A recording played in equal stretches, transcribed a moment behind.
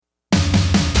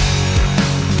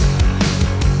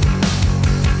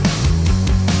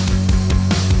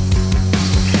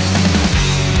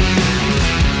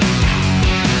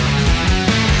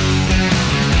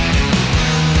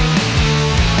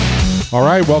All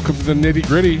right, welcome to the Nitty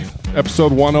Gritty,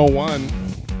 episode 101.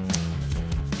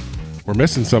 We're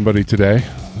missing somebody today.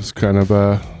 It's kind of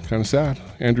sad.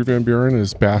 Andrew Van Buren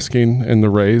is basking in the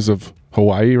rays of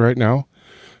Hawaii right now.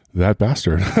 That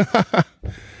bastard.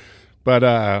 But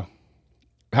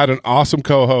had an awesome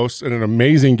co-host and an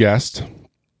amazing guest.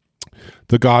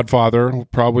 The Godfather,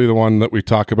 probably the one that we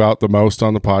talk about the most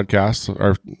on the podcast.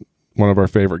 One of our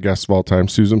favorite guests of all time,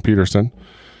 Susan Petersen,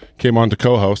 came on to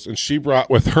co-host, and she brought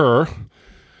with her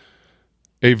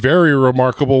a very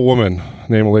remarkable woman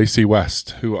named Lacy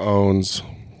West, who owns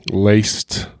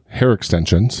Laced Hair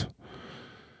Extensions.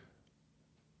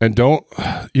 And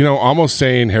almost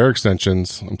saying hair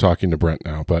extensions, I'm talking to Brent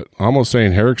now, but almost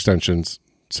saying hair extensions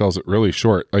sells it really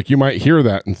short. Like, you might hear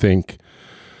that and think,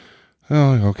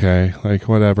 oh, okay, like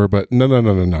whatever, but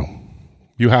no.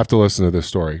 You have to listen to this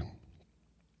story.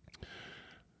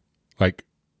 Like,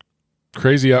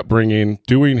 crazy upbringing,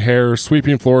 doing hair,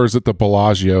 sweeping floors at the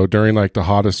Bellagio during like the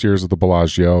hottest years of the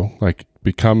Bellagio, like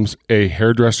becomes a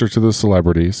hairdresser to the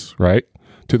celebrities, right?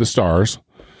 To the stars.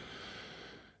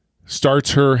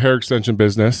 Starts her hair extension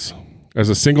business as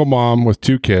a single mom with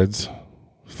 2 kids,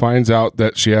 finds out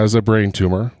that she has a brain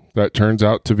tumor that turns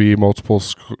out to be multiple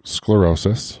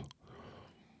sclerosis.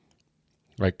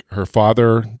 Like, her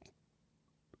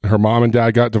mom and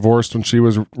dad got divorced when she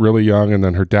was really young, and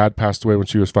then her dad passed away when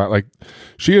she was 5. Like,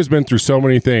 she has been through so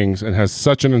many things and has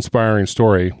such an inspiring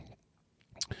story,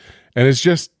 and is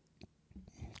just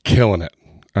killing it.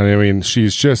 I mean,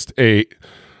 she's just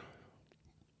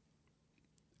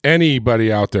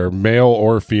anybody out there, male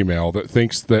or female, that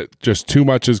thinks that just too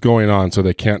much is going on so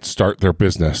they can't start their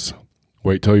business.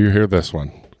 Wait till you hear this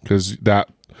one, because that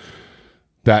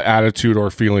attitude or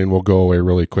feeling will go away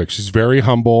really quick. She's very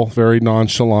humble, very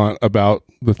nonchalant about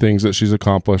the things that she's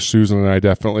accomplished. Susan and I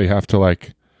definitely have to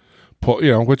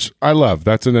pull, which I love.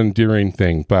 That's an endearing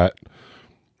thing, but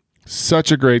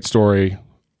such a great story.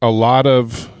 A lot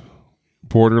of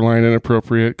borderline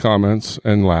inappropriate comments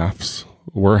and laughs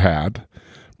were had.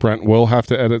 Brent will have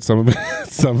to edit some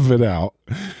of it out,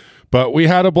 but we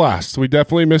had a blast. We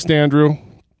definitely missed Andrew,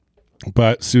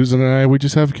 but Susan and I, we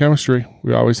just have chemistry.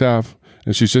 We always have.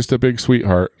 And she's just a big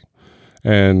sweetheart,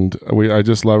 and I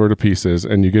just love her to pieces.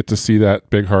 And you get to see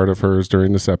that big heart of hers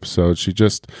during this episode.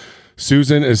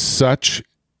 Susan is such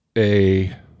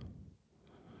a,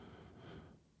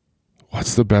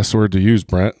 what's the best word to use,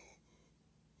 Brent?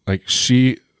 Like,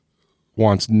 she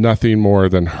wants nothing more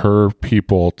than her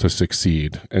people to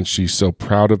succeed, and she's so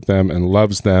proud of them and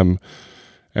loves them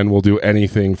and will do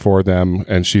anything for them.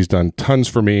 And she's done tons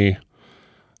for me,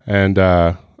 and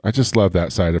I just love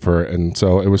that side of her, and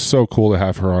so it was so cool to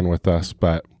have her on with us.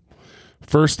 But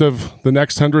first of the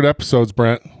next 100 episodes,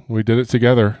 Brent, we did it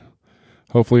together.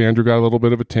 Hopefully Andrew got a little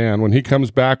bit of a tan. When he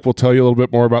comes back, we'll tell you a little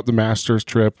bit more about the Masters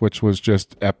trip, which was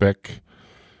just epic.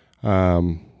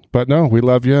 But no, we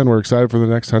love you, and we're excited for the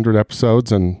next 100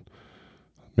 episodes, and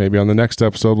maybe on the next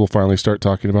episode we'll finally start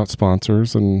talking about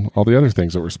sponsors and all the other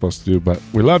things that we're supposed to do. But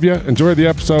we love you. Enjoy the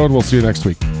episode. We'll see you next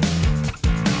week.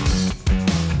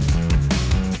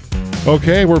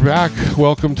 Okay, we're back.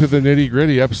 Welcome to the Nitty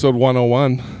Gritty, episode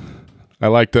 101. I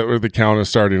like that the count is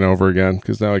starting over again,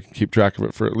 because now I can keep track of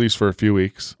it for at least for a few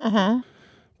weeks. Uh-huh.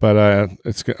 But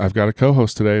I've got a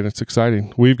co-host today, and it's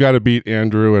exciting. We've got to beat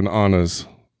Andrew and Anna's.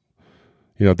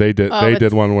 They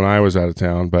did one when I was out of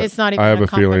town, but it's not even I have a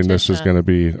feeling this is going to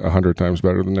be 100 times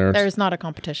better than theirs. There's not a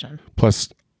competition. Plus,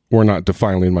 we're not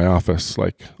defiling my office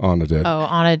like Anna did. Oh,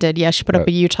 Anna did. Yeah, she put up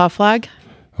a Utah flag.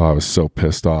 Oh, I was so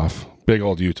pissed off. Big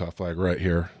old Utah flag right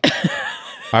here.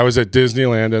 I was at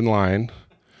Disneyland in line,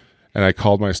 and I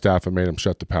called my staff and made them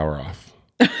shut the power off.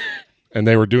 And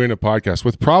they were doing a podcast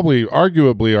with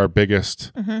arguably our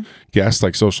biggest guest,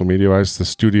 like social media wise, the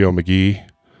Studio McGee,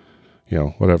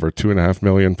 2.5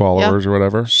 million followers or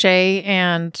whatever. Shay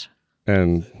and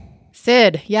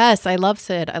Sid. Yes, I love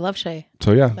Sid. I love Shay.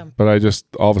 So yeah, but I just,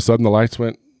 all of a sudden the lights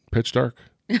went pitch dark,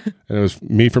 and it was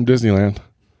me from Disneyland.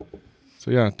 So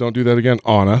yeah, don't do that again,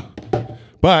 Anna.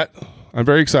 But I'm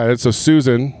very excited. So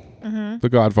Susan, the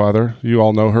Godfather, you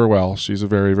all know her well. She's a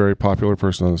very, very popular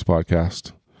person on this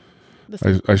podcast.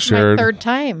 I shared my third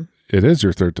time. It is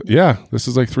your third. Yeah, this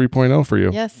is like 3.0 for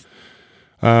you. Yes.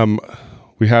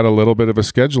 We had a little bit of a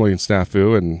scheduling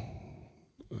snafu, and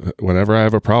whenever I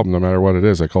have a problem, no matter what it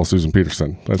is, I call Susan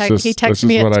Petersen. He texted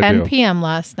me at 10 p.m.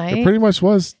 last night. It pretty much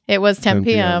was. It was 10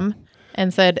 p.m.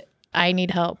 and said, I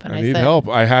need help. And I need said, help.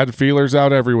 I had feelers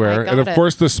out everywhere. And of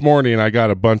course, this morning I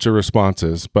got a bunch of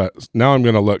responses, but now I'm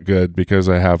going to look good because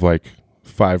I have like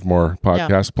 5 more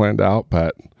podcasts planned out.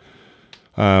 But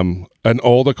an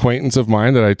old acquaintance of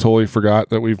mine that I totally forgot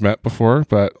that we've met before,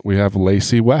 but we have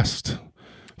Lacy West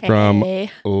from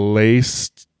Hey.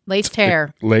 Laced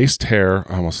Hair.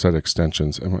 I almost said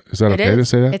extensions. Is that okay to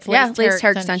say that? It's Laced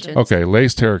hair extensions. Okay,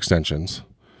 Laced Hair Extensions.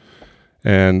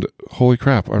 And holy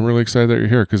crap, I'm really excited that you're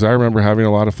here because I remember having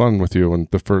a lot of fun with you and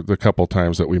the couple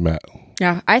times that we met.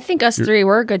 Yeah, I think us three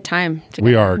were a good time together.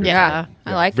 We are. A good Yeah. time.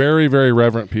 I like very, very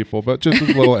reverent people, but just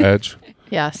with a little edge.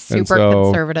 Yeah, And super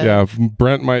conservative. Yeah,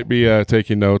 Brent might be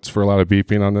taking notes for a lot of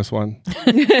beeping on this one.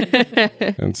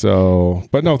 And so,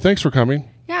 but no, thanks for coming.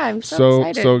 Yeah, I'm so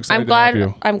excited. So excited to have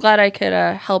you. I'm glad I could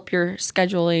help your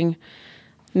scheduling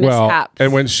mishaps. Well,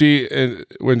 and when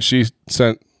she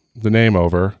sent the name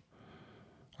over,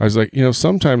 I was like,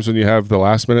 sometimes when you have the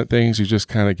last minute things, you just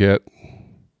kind of get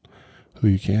who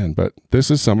you can. But this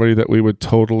is somebody that we would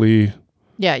totally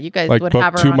you guys would would book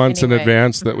have her 2 on months in anyway.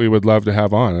 advance that we would love to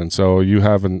have on. And so you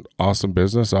have an awesome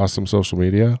business, awesome social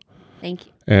media. Thank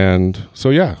you. And so,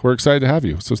 we're excited to have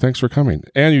you. So thanks for coming.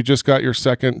 And you just got your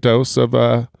second dose of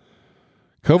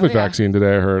COVID vaccine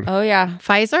today, I heard. Oh, yeah.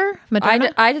 Pfizer?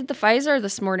 Moderna? I did the Pfizer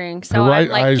this morning. So Her I'm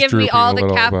right eye's give me drooping all a the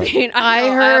little, caffeine. I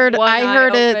heard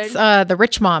it's the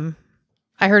rich mom.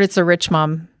 I heard it's a rich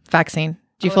mom vaccine.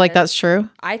 Do you feel like that's true?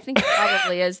 I think it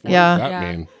probably is. Then. Yeah. What does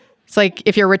that mean? It's like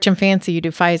if you're rich and fancy, you do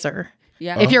Pfizer.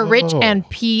 Yeah. If you're rich and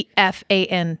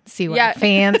PFANCY,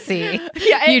 fancy,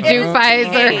 Yeah, you do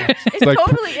Pfizer. It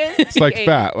totally is. It's like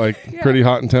fat, like pretty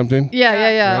hot and tempting.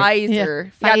 Yeah.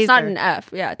 Pfizer. Yeah, it's not an F.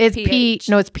 Yeah, It's PH.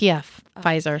 No, it's PF.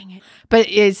 Pfizer. But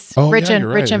it's rich you're and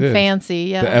right, rich and it is. fancy.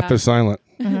 Yeah. The F is silent.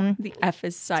 The F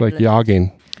is It's silent. like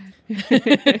yogging.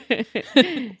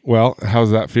 Well,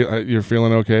 how's that feel? You're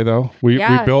feeling okay though? We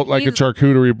built like a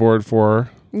charcuterie board for her.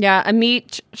 Yeah, a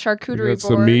meat We charcuterie got board.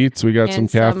 some meats. We got some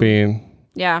and caffeine.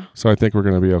 Yeah. So I think we're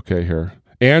going to be okay here.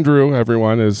 Andrew,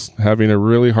 everyone, is having a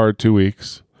really hard 2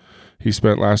 weeks. He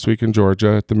spent last week in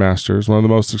Georgia at the Masters, one of the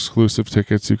most exclusive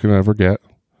tickets you can ever get.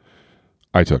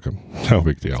 I took him. No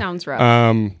big deal. Sounds rough.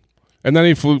 And then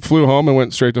he flew home and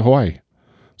went straight to Hawaii.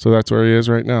 So that's where he is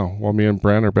right now, while me and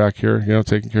Brent are back here,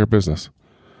 taking care of business.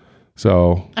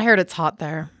 So I heard it's hot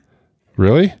there.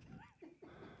 really?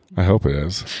 I hope it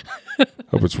is.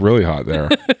 Hope it's really hot there.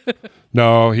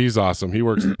 No, he's awesome. He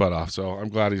works his butt off, so I'm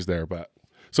glad he's there. But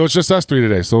so it's just us three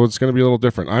today, so it's going to be a little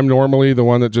different. I'm normally the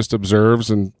one that just observes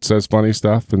and says funny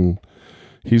stuff, and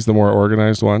he's the more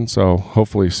organized one. So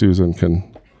hopefully Susan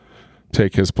can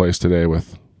take his place today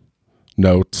with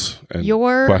notes and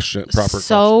You're proper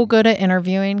so good at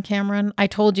interviewing, Cameron. I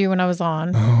told you when I was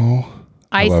on. Oh,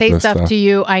 I love say this stuff to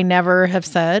you I never have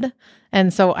said,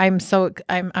 and so I'm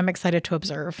excited to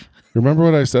observe. Remember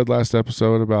what I said last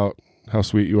episode about how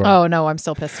sweet you are? Oh no, I'm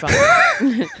still pissed about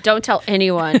it. Don't tell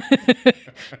anyone.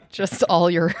 Just all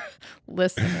your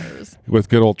listeners. With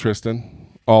good old Tristan,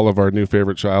 all of our new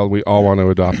favorite child, we all want to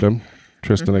adopt him.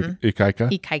 Tristan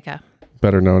Ikaika, Ikaika.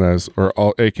 better known as,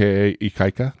 AKA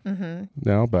Ikaika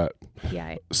now. But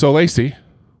Yeah. so Lacy,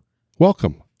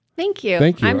 welcome. Thank you.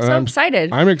 Thank you. I'm so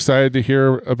excited. I'm excited to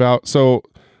hear about. So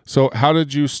how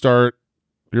did you start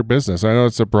your business? I know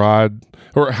it's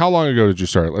or how long ago did you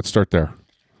start? Let's start there.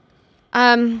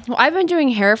 Well, I've been doing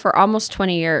hair for almost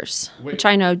 20 years, which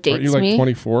I know dates Aren't you like me.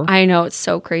 24? I know, it's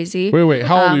so crazy. Wait.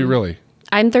 How old are you really?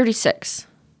 I'm 36.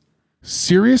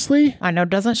 Seriously? I know.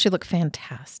 Doesn't she look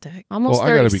fantastic? Almost Well,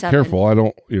 I got to be 37. careful. I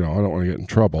don't want to get in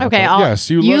trouble. Okay. But yes,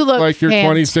 you look like you're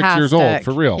 26 years old fantastic.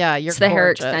 for real. Yeah, you're It's the hair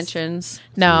gorgeous. extensions.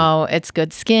 No, it's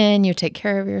good skin. You take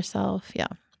care of yourself. Yeah.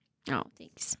 Oh,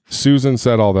 thanks. Susan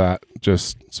said all that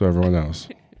just so everyone knows.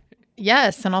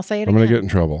 Yes, and I'll say it I'm again. going to get in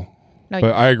trouble. No,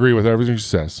 But I agree with everything she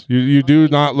says. You do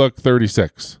not look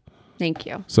 36. Thank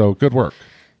you. So good work.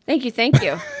 Thank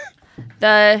you.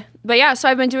 But yeah, so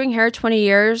I've been doing hair 20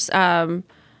 years.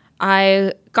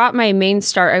 I got my main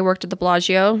start. I worked at the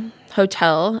Bellagio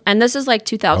Hotel, and this is like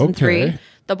 2003. Okay.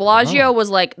 The Bellagio was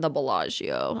like the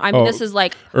Bellagio. I mean, Oh, this is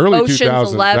like early Ocean's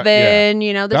 2000s. 11.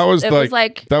 That, This that was it like, was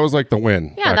like that was like the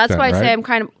win. yeah. back That's then, why I right? say I'm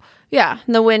kind of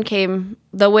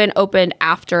The win opened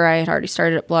after I had already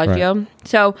started at Bellagio. Right.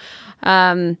 So,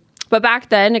 but back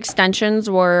then extensions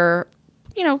were,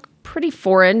 pretty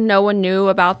foreign. No one knew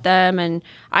about them, and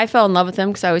I fell in love with them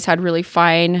because I always had really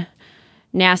fine,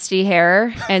 nasty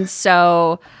hair, and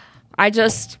so I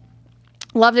just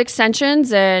loved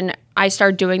extensions, and I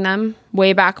started doing them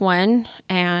way back when.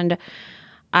 And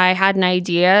I had an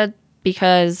idea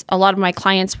because a lot of my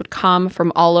clients would come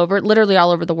from literally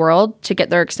all over the world to get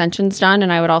their extensions done.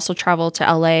 And I would also travel to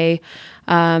LA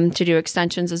to do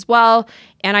extensions as well.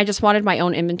 And I just wanted my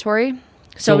own inventory.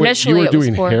 So wait, initially you were it was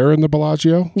doing for hair in the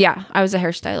Bellagio? Yeah, I was a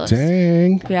hairstylist.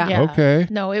 Dang. Yeah. Okay.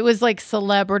 No, it was like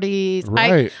celebrities.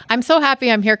 Right. I'm so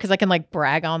happy I'm here because I can like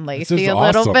brag on Lacy a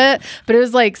awesome. little bit. But it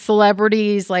was like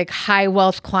celebrities, like high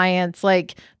wealth clients,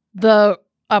 like the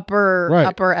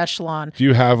upper echelon. Do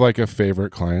you have like a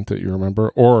favorite client that you remember,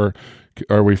 or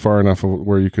are we far enough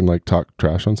where you can like talk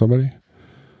trash on somebody?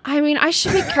 I mean, I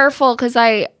should be careful because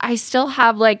I still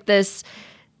have like this.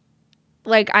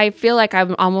 Like, I feel like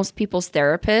I'm almost people's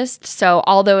therapist. So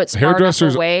although it's far enough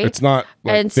away, it's not.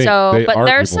 Like, and so, but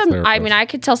there's some. Therapists. I mean, I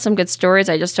could tell some good stories.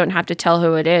 I just don't have to tell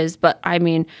who it is. But I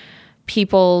mean,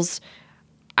 people's.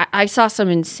 I saw some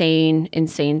insane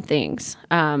things.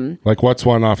 Like, what's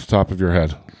one off the top of your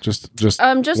head? Just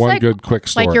one like, good quick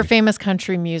story. Like your famous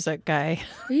country music guy.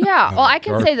 Yeah. Well, I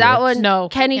can say that one. No,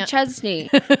 Kenny Chesney.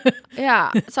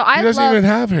 Yeah. So he doesn't even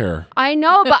have hair. I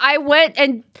know, but I went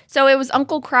and so it was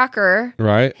Uncle Cracker.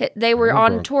 Right. They were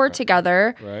on tour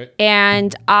together. Right.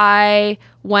 And I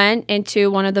went into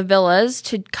one of the villas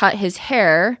to cut his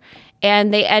hair,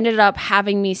 and they ended up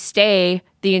having me stay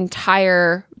the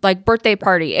entire like birthday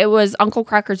party. It was Uncle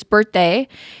Cracker's birthday.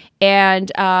 And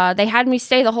they had me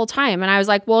stay the whole time. And I was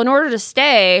like, well, in order to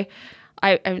stay,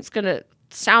 it's going to,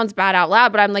 sounds bad out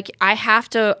loud, but I'm like, I have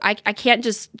to, I can't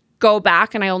just go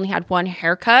back and I only had one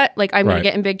haircut. Like, I'm going to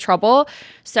get in big trouble.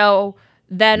 So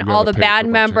then all the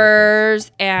band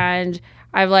members and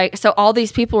I've like, so all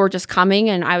these people were just coming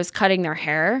and I was cutting their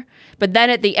hair. But then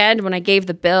at the end, when I gave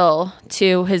the bill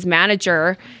to his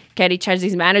manager, Kenny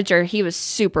Chesney's manager, he was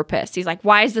super pissed. He's like,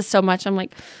 why is this so much? I'm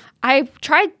like, I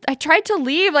tried to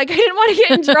leave. Like, I didn't want to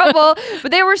get in trouble,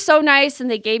 but they were so nice and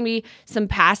they gave me some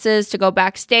passes to go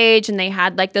backstage, and they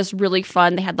had like this really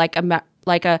fun. They had like I'm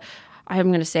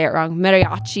going to say it wrong.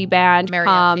 Mariachi band.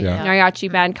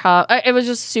 Mariachi band come. It was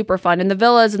just super fun. And the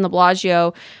villas in the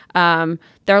Bellagio,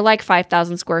 they're like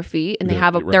 5,000 square feet and they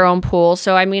have their own pool.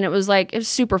 So, I mean, it was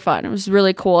super fun. It was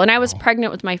really cool. And I was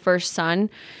pregnant with my first son.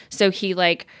 So he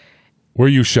like. Were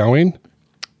you showing?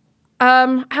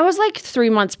 I was like 3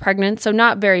 months pregnant, so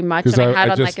not very much. And I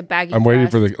had like a baggy I'm waiting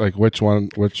dress. for which one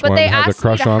had the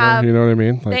crush on her. You know what I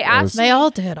mean? Like, they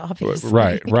all did, obviously.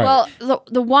 Right. Well,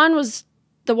 the one was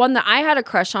the one that I had a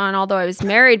crush on, although I was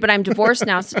married, but I'm divorced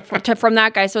now from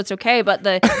that guy, so it's okay. But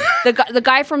the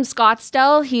guy from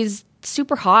Scottsdale, he's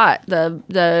super hot.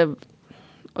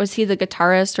 Was he the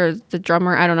guitarist or the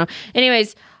drummer? I don't know.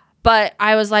 Anyways. But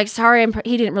I was like, sorry,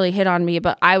 he didn't really hit on me,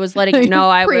 but I was letting him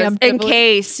know I was in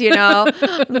case, you know.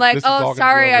 I'm like, oh,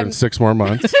 sorry, I'm in 6 more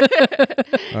months.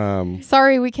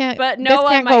 Sorry, we can't. But Noah, this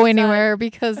can't go anywhere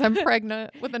because I'm pregnant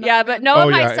with another. Yeah, but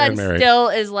Noah, my son, still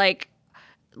is like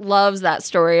loves that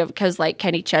story because like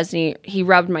Kenny Chesney, he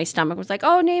rubbed my stomach, was like,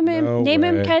 oh, name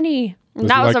him Kenny. And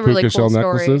that was a really cool story.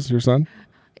 Necklaces, your son?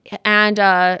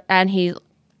 And he.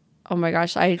 Oh my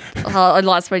gosh, I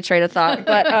lost my train of thought.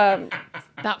 But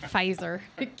that Pfizer,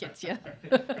 it gets you.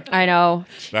 I know.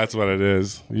 That's what it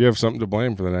is. You have something to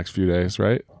blame for the next few days,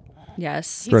 right?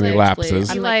 Yes. For any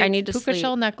lapses. I'm like, I need to puka sleep.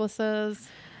 shell necklaces.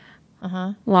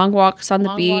 Long walks on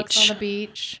the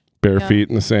beach. Bare feet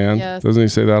in the sand. Yes. Doesn't he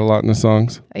say that a lot in the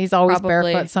songs? He's always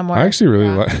Probably. barefoot somewhere. I actually really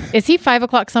like. Is he 5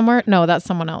 o'clock somewhere? No, that's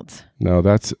someone else. No,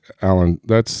 that's Alan.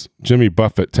 That's Jimmy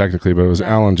Buffett technically, but it was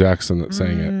Alan Jackson that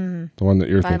sang it. The one that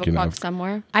you're 5 thinking o'clock of.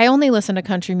 somewhere. I only listen to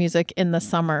country music in the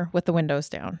summer with the windows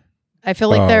down. I feel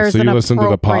like there's so you an listen to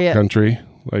the pop appropriate- country,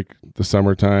 like the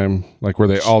summertime, like where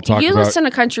they all talk You about. listen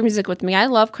to country music with me. I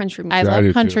love country music. I I do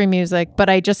love country too. music, but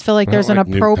I just feel like I there's don't an like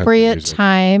new country appropriate music.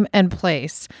 time and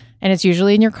place. And it's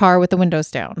usually in your car with the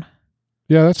windows down.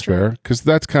 Yeah, that's fair. Because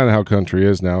that's kind of how country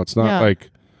is now. It's not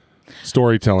like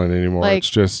storytelling anymore. Like, it's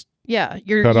just Yeah,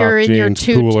 you're Cut off in your jeans,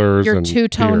 coolers, and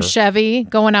two-tone beer. Chevy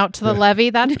going out to the levee.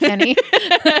 That's Kenny.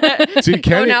 see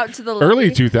Kenny out to the early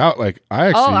levee. 2000. Like I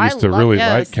actually used to really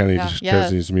like Kenny Yes.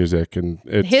 Chesney's music, and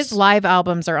it's, His live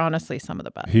albums are honestly some of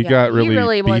the best. he got really, he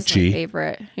really was my beachy,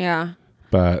 favorite. Yeah.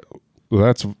 but well,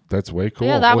 that's way cool.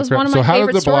 Yeah, that Holy was crap. one of my So how did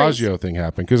favorite the stories. Bellagio thing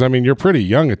happen? Because I mean, you're pretty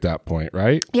young at that point,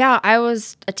 right? Yeah, I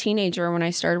was a teenager when I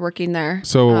started working there.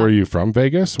 So were you from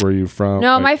Vegas? Were you from?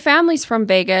 No, my family's from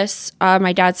Vegas.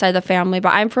 My dad's side of the family, but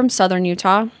I'm from southern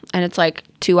Utah, and it's like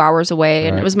 2 hours away.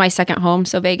 And Right. it was my second home,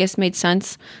 so Vegas made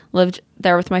sense. Lived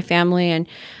there with my family,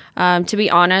 and to be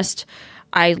honest,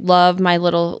 I love my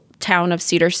little town of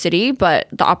Cedar City, but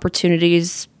the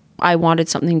opportunities. I wanted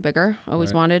something bigger.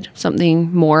 Always wanted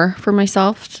something more for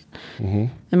myself in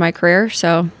my career.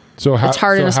 So it's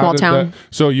hard in a small town.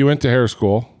 So you went to hair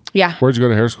school. Yeah. Where'd you go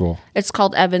to hair school? It's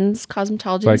called Evans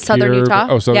Cosmetology, Like Southern here? Utah.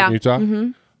 Oh, Southern yeah. Utah.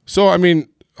 So I mean,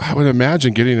 I would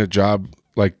imagine getting a job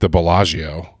like the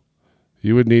Bellagio.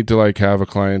 You would need to like have a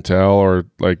clientele or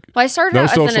like Well, I started no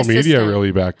out as an social media assistant.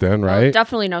 really back then, Oh, right?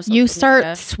 definitely no social You media.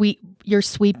 start you're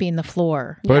sweeping the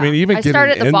floor. But I mean, even I getting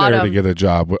started at the in there to bottom. get a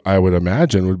job, I would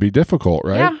imagine would be difficult,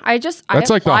 right? Yeah, I That's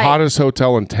like the applied. hottest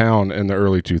hotel in town in the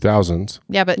early 2000s.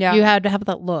 Yeah, but Yeah. you had to have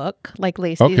that look like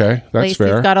Lacy. Okay, that's Lacy's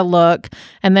fair. got a look.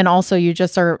 And then also you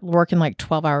just are working like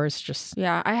 12 hours just.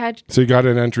 Yeah, I had So you got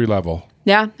an entry level.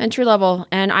 entry level,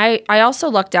 and I also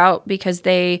lucked out because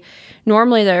they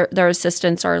normally their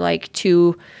assistants are like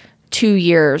 2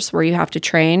 years where you have to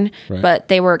train, Right. but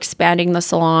they were expanding the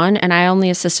salon, and I only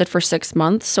assisted for 6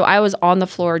 months, so I was on the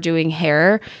floor doing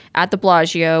hair at the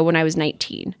Bellagio when I was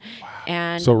 19.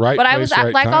 And So right but I place, was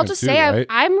right like, I'll time just too, say right?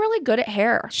 I'm really good at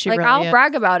hair. She like really I'll is.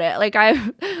 brag about it. Like I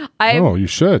Oh, you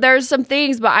should. there's some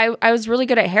things, but I was really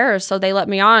good at hair, so they let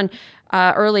me on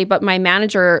early. But my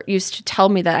manager used to tell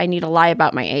me that I need to lie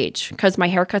about my age because my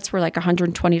haircuts were like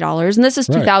 $120, and this is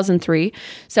Right. 2003.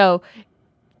 So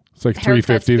It's like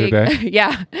haircuts $350 being- today.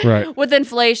 yeah, Right. with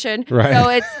inflation. Right.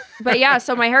 So but yeah,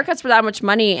 so my haircuts were that much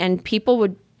money, and people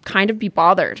would kind of be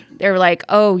bothered. They were like,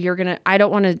 "Oh, I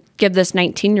don't want to give this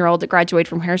 19-year-old that graduated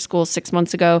from hair school 6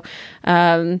 months ago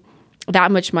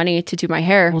that much money to do my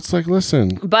hair." Well, it's like,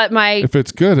 listen, But if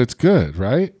it's good,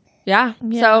 right? yeah.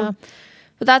 Yeah. So,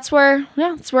 but that's where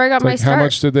I got my Like start. how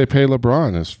much did they pay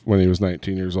LeBron when he was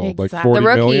 19 years old? Like Exactly. 40 the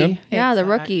rookie. million? Yeah, the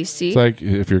Exactly. rookie. See, It's like,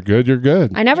 if you're good, you're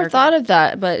good. I never thought of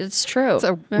that, but it's true. It's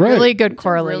a Right. really good It's a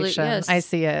really- correlation. yes. I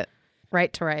see it.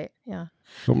 Right to right. Yeah.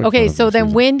 Don't make Okay, fun of so me, then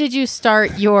Susan. when did you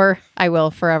start your I will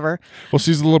forever? Well,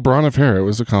 she's the LeBron of hair. It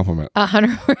was a compliment,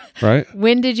 100. right?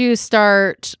 When did you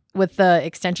start with the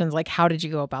extensions? Like how did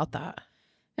you go about that?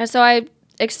 And so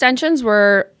extensions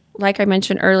were, like I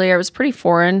mentioned earlier, it was pretty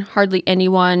foreign. Hardly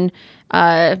anyone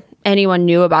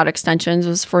knew about extensions. It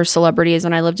was for celebrities,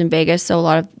 and I lived in Vegas, so a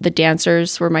lot of the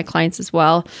dancers were my clients as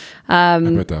well. I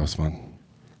bet that was fun.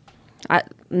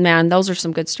 Man, those are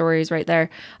some good stories right there.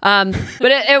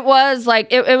 But it was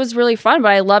like, it was really fun,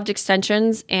 but I loved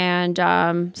extensions. And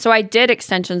so I did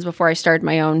extensions before I started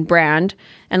my own brand.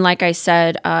 And like I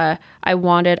said,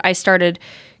 I started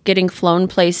getting flown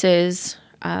places.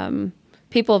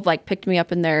 People have like picked me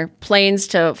up in their planes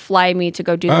to fly me to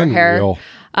go do their hair. Unreal.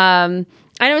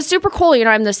 And it was super cool. You know,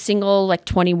 I'm this single, like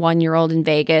 21-year-old in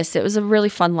Vegas. It was a really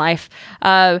fun life.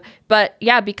 But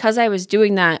yeah, because I was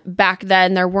doing that back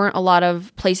then, there weren't a lot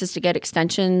of places to get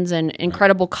extensions and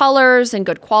incredible colors and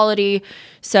good quality.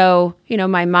 So, you know,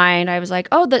 my mind, I was like,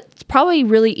 oh, that's probably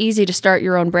really easy to start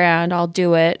your own brand. I'll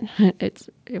do it.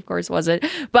 Of course, wasn't.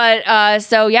 But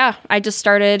so yeah, I just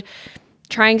started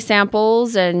trying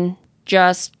samples and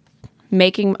just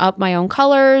making up my own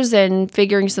colors and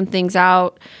figuring some things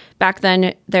out. Back then,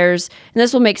 and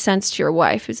this will make sense to your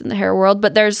wife who's in the hair world,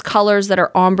 but there's colors that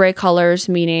are ombre colors,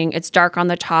 meaning it's dark on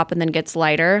the top and then gets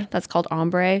lighter. That's called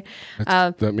ombre.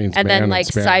 That means And man then in like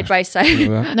Spanish. side by side. You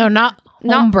know that? No, not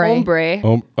Not ombre. ombre.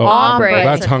 Ombre. Ombre.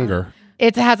 That's hunger.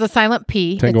 It has a silent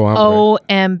P. Tango it's ombre.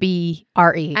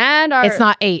 OMBRE. And It's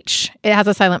not H. It has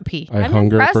a silent P. I I'm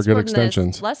hunger impressed for good from this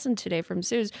extensions. lesson today from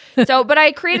Suze. So, but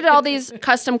I created all these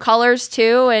custom colors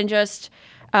too, and just,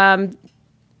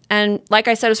 and like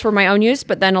I said, it was for my own use.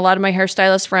 But then a lot of my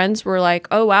hairstylist friends were like,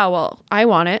 "Oh wow, well I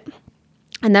want it."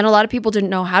 And then a lot of people didn't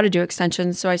know how to do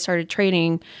extensions, so I started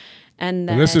training. And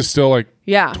then, And this is still like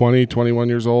yeah. 20, 21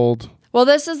 years old. Well,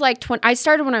 this is like I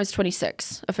started when I was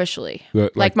 26 officially,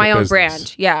 Like my the own business.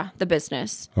 brand. Yeah, the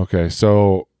business. Okay,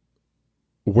 so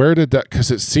where did that? Because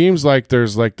it seems like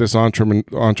there's like this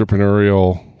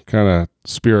entrepreneurial kind of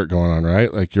spirit going on,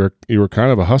 right? Like you were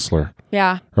kind of a hustler,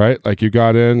 Yeah. right? Like you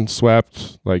got in,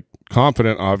 swept, like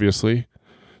confident, obviously.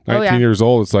 19 yeah. years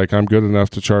old, it's like I'm good enough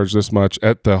to charge this much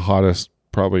at the hottest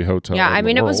probably hotel. Yeah, in I the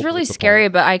mean, it was world really at the scary,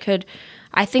 point. but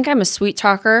I think I'm a sweet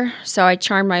talker, so I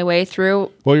charmed my way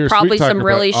through Well, you're a probably sweet talker, some but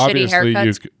really shitty obviously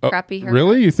haircuts, you- crappy haircuts.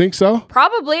 Really? You think so?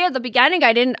 Probably at the beginning,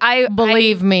 I didn't.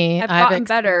 Believe me, I've I've gotten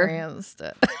better. experienced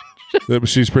it.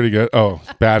 She's pretty good. Oh,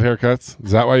 bad haircuts?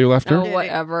 Is that why you left her? Oh,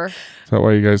 whatever. Is that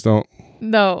why you guys don't?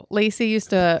 No, Lacy used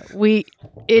to. Do you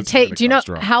know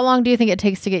cholesterol. how long do you think it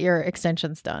takes to get your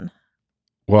extensions done?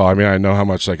 Well, I mean, I know how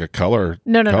much like a color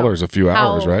No. color's a few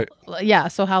hours, right? Yeah.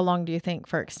 So how long do you think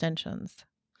for extensions?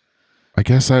 I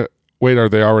guess wait, are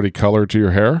they already colored to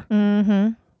your hair? Mm-hmm.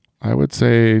 I would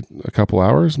say a couple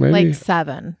hours, maybe. Like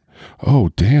 7. Oh,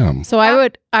 damn. So I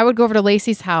would go over to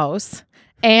Lacy's house,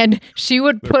 and she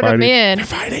would put them in. They're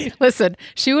fighting. Listen,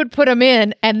 she would put them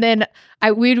in, and then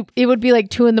it would be like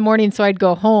 2 a.m, so I'd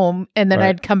go home, and then Right.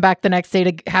 I'd come back the next day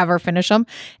to have her finish them.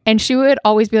 And she would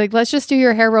always be like, "Let's just do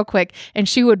your hair real quick," and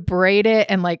she would braid it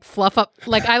and like fluff up.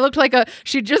 Like I looked like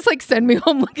she'd just like send me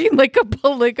home looking like a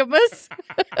polygamous.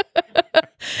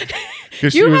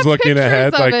 Because she was looking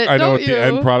ahead, like, I know what the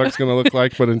end product's going to look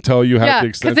like, but until you have the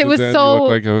extensions in, you look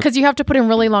like because you have to put in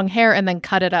really long hair and then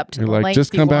cut it up to the length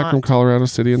just come back from Colorado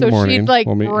City in the morning. So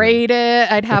she'd braid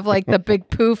it. I'd have the big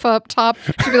poof up top.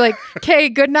 She'd be like, okay,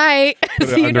 good night.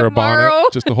 See you tomorrow. A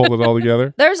bonnet just to hold it all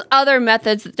together. There's other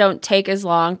methods that don't take as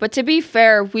long, but to be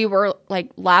fair, we were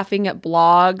laughing at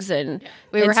blogs and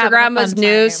Instagram was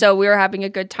new, so we were having a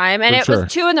good time. And it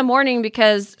was 2 a.m.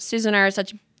 because Susan and I are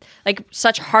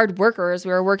such hard workers.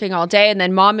 We were working all day and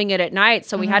then momming it at night.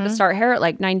 So we had to start hair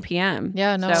at 9 p.m.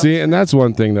 Yeah, no. See, and that's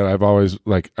one thing that I've always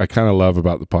I kind of love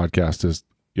about the podcast is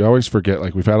you always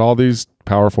forget, we've had all these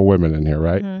powerful women in here,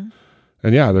 right? Mm-hmm.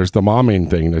 And there's the momming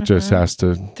thing that just has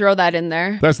to throw that in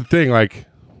there. That's the thing.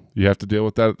 You have to deal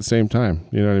with that at the same time.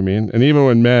 You know what I mean? And even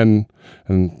when men,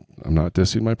 and I'm not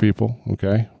dissing my people,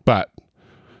 okay? But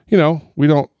we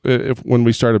don't, when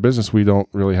we start a business, we don't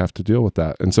really have to deal with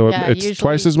that. And so it's usually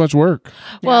twice as much work.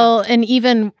 Well, and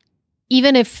even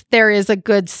if there is a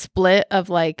good split of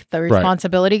the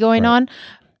responsibility going on,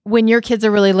 when your kids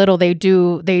are really little,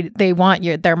 they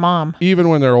want their mom. Even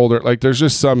when they're older, there's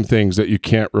just some things that you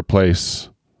can't replace.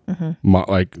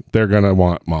 Mm-hmm. They're going to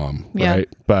want mom, right?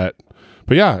 But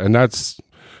yeah, and I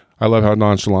love how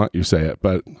nonchalant you say it,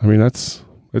 but I mean, it's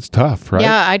tough, right?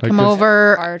 Yeah, I'd come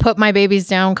over, put my babies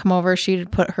down, come over.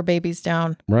 She'd put her babies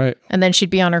down. Right. And then she'd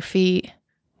be on her feet.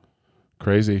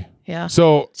 Crazy. Yeah.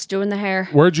 So, just doing the hair.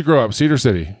 Where'd you grow up? Cedar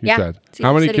City, you said. Cedar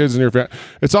How many City. kids in your family?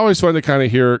 It's always fun to kind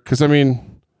of hear, because I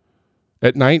mean,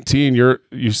 at 19,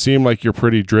 you seem like you're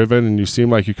pretty driven and you seem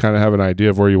like you kind of have an idea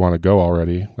of where you want to go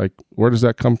already. Where does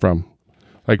that come from?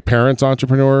 Parents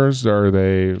entrepreneurs? Or are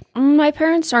they? My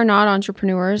parents are not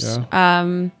entrepreneurs.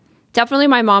 Yeah. Definitely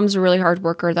my mom's a really hard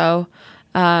worker though.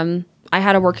 I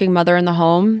had a working mother in the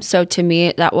home. So to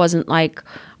me, that wasn't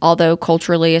although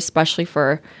culturally, especially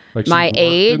for my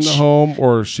age. In the home,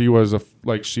 or she was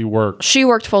she worked? She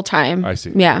worked full time. I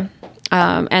see. Yeah.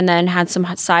 And then had some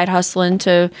side hustling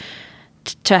to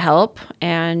help.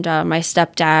 And my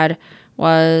stepdad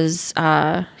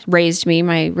raised me.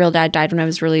 My real dad died when I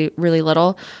was really, really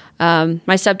little. My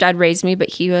stepdad raised me, but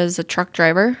he was a truck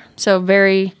driver. So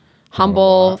very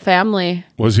humble family.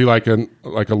 Was he like a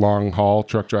long haul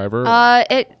truck driver?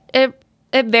 It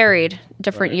varied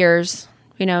different years.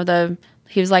 He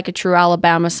was like a true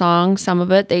Alabama song, some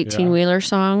of it, the 18-wheeler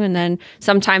song, and then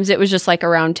sometimes it was just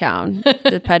around town,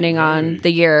 depending on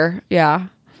the year. Yeah.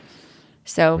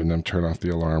 So. And then turn off the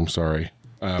alarm. Sorry.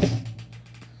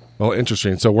 Well,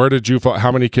 interesting. So where did you fall?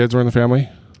 How many kids were in the family?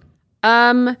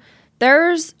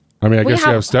 There's. I mean, I guess you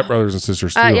have stepbrothers and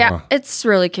sisters too. Yeah, it's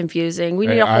really confusing. We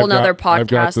need a whole nother podcast. I've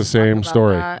got the same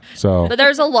story. So, but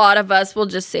there's a lot of us. We'll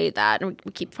just say that, and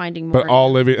we keep finding more. But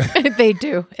all living. They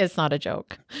do. It's not a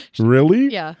joke. Really?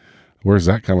 Yeah. Where's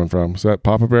that coming from? Is that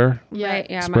Papa Bear? Yeah,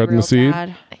 yeah. Spreading the seed.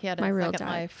 Dad. He had a second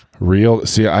life. Real.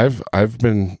 See, I've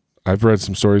read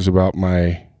some stories about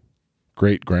my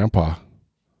great grandpa.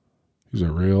 He's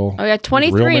a real. Oh yeah,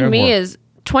 23andMe is.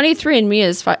 23andMe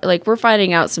is we're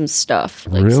finding out some stuff,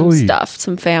 really?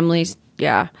 some families,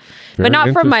 yeah. Very but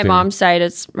not from my mom's side.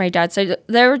 It's my dad's side.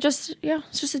 They were just,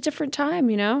 it's just a different time,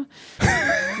 But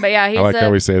yeah, he's I like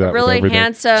how we say that. Really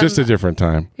handsome. It's just a different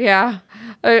time. Yeah,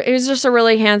 he was just a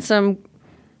really handsome.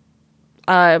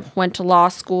 Went to law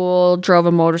school, drove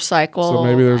a motorcycle. So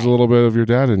maybe there's a little bit of your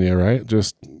dad in you, right?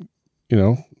 Just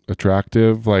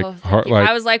attractive, I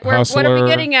was like, what are we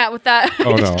getting at with that?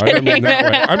 Oh no, I don't mean that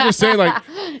way. I'm just saying,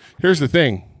 here's the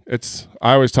thing.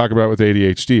 I always talk about it with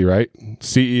ADHD, right?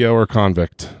 CEO or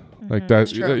convict.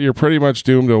 That you're pretty much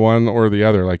doomed to one or the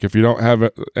other. If you don't have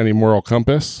any moral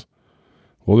compass,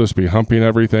 we'll just be humping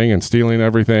everything and stealing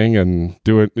everything and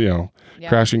doing,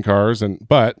 crashing cars.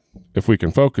 But if we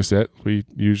can focus it, we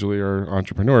usually are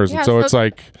entrepreneurs. And so it's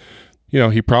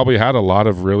he probably had a lot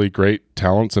of really great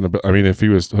talents. If he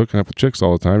was hooking up with chicks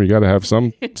all the time, you got to have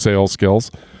some sales skills,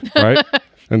 right?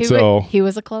 And he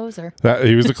was a closer.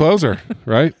 He was a closer,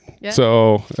 right? Yeah.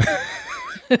 So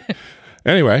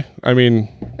anyway,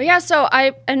 But yeah, so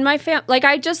I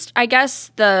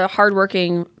guess the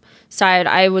hardworking side,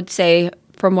 I would say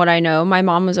from what I know, my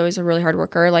mom was always a really hard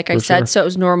worker, like I said. Sure. So it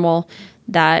was normal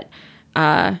that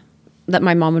my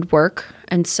mom would work.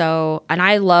 And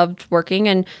I loved working.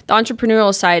 And the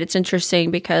entrepreneurial side, it's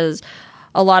interesting because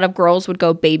a lot of girls would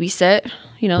go babysit,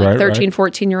 13,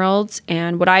 14-year-olds.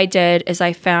 And what I did is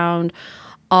I found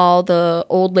all the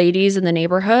old ladies in the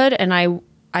neighborhood, and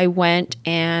I went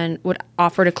and would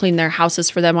offer to clean their houses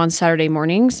for them on Saturday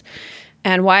mornings.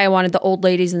 And why I wanted the old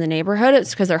ladies in the neighborhood, it's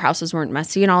because their houses weren't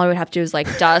messy, and all I would have to do is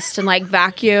like dust and like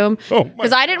vacuum.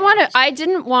 Because I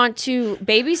didn't want to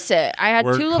babysit. I had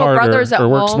Work 2 little harder, brothers at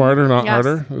home. Work smarter, not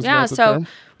harder. Yeah. So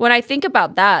when I think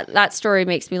about that story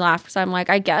makes me laugh, because I'm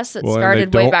like, I guess it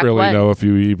started way back when. They don't really know if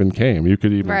you even came. You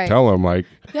could even tell them like,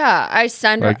 yeah, I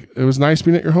send like, it was nice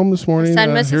being at your home this morning.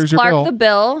 Send Mrs. Clark the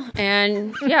bill,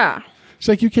 and yeah. She's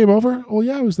like, you came over? Oh,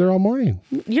 yeah, I was there all morning.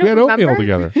 We had oatmeal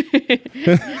together. So,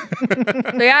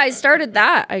 yeah, I started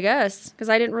that, I guess, because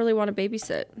I didn't really want to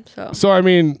babysit. So I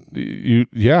mean,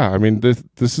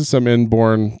 this is some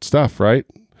inborn stuff, right?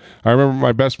 I remember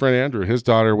my best friend Andrew. His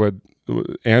daughter would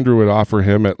offer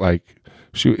him at like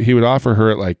he would offer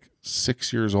her at like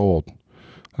 6 years old,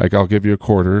 like, I'll give you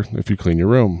 $0.25 if you clean your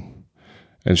room,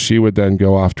 and she would then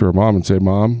go off to her mom and say,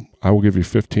 Mom, I will give you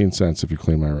 15 cents if you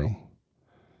clean my room.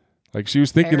 Like, she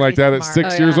was thinking like that at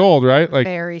 6 years old, right? Like,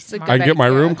 very smart. I can get my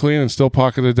room clean and still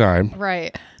pocket a dime.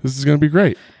 Right. This is going to be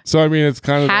great. So, I mean, it's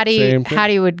kind of the same thing.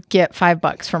 Hattie would get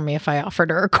 $5 from me if I offered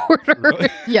her $0.25. Really?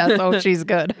 Yes. Oh, she's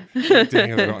good.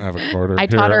 Dang it, I don't have $0.25. I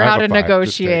taught her how to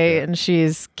negotiate, and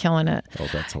she's killing it. Oh,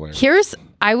 that's hilarious.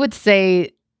 I would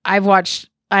say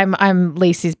I'm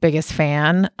Lacy's biggest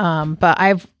fan.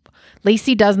 But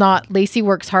Lacy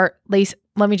works hard.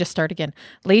 Let me just start again.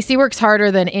 Lacy works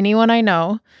harder than anyone I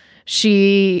know.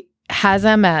 She has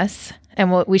MS,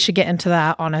 and we should get into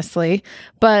that, honestly.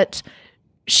 But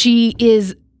she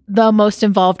is the most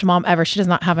involved mom ever. She does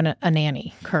not have a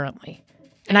nanny currently.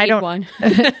 And I don't one.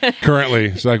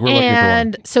 Currently. She's like, we're looking for one.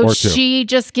 And so she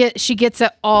gets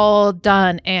it all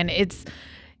done, and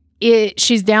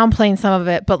she's downplaying some of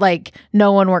it, but like,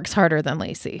 no one works harder than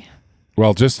Lacy.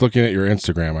 Well, just looking at your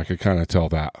Instagram, I could kind of tell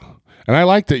that. And I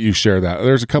like that you share that.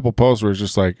 There's a couple posts where it's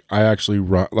just like, I actually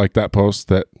run, like that post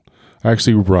that I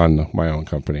actually run my own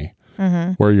company,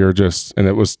 where you're just, and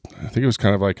I think it was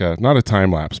kind of like not a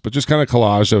time lapse, but just kind of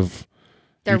collage of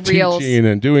their reels teaching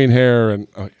and doing hair and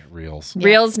reels. Yeah.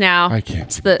 Reels now. I can't.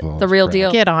 It's the real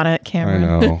deal. Get on it,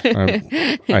 Cameron.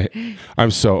 I know. I'm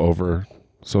so over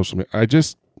social media.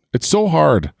 It's so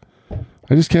hard.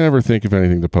 I just can't ever think of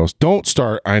anything to post. Don't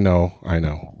start. I know.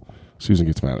 Susan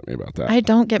gets mad at me about that. I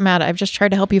don't get mad. I've just tried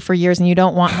to help you for years, and you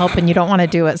don't want help, and you don't want to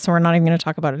do it. So we're not even going to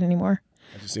talk about it anymore.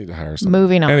 I just need to hire someone.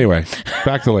 Moving on. Anyway,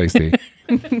 back to Lacy.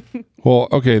 Well,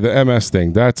 okay, the MS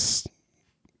thing.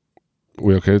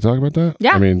 We okay to talk about that?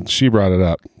 Yeah. I mean, she brought it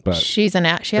up, but she has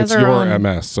it's her your own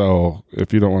MS. So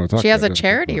if you don't want to talk, she has about a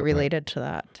charity related to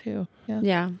that too.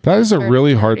 Yeah. That is a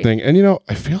really hard thing, and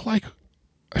I feel like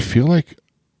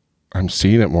I'm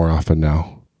seeing it more often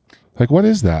now. Like, what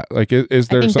is that? Like, is there something to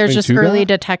that? I think there's just early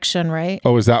detection, right?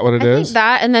 Oh, is that what it is? I think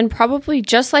that, and then probably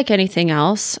just like anything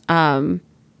else,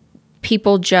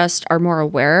 people just are more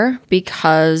aware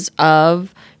because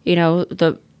of,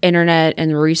 the internet and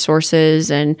the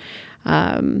resources and...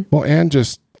 and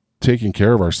just taking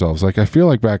care of ourselves. Like, I feel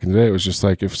like back in the day, it was just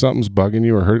like, if something's bugging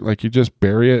you or hurt, like, you just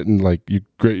bury it and like,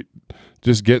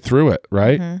 just get through it,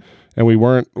 right? Mm-hmm. And we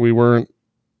weren't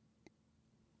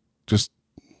just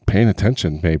paying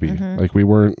attention, maybe. Like, we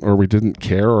weren't, or we didn't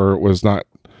care, or it was not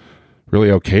really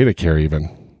okay to care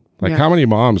even. Like, how many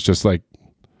moms just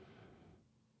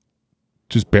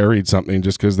buried something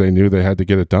just because they knew they had to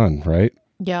get it done, right?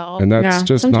 Yeah. And that's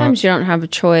just sometimes you don't have a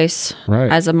choice,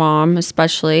 right? As a mom,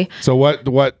 especially. So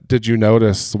what did you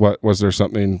notice? What was there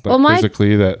something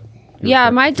physically that?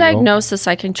 My diagnosis,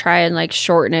 I can try and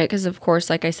shorten it because, of course,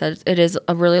 like I said, it is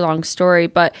a really long story.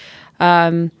 But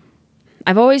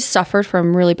I've always suffered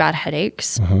from really bad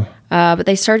headaches, but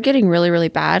they started getting really, really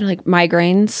bad, like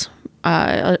migraines.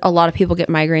 A lot of people get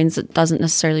migraines. It doesn't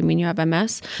necessarily mean you have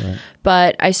MS, right.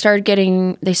 But they started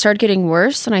getting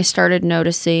worse, and I started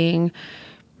noticing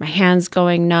my hands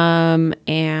going numb,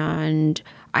 and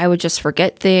I would just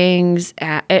forget things.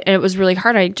 And it was really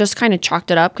hard. I just kind of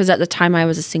chalked it up because at the time I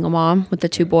was a single mom with the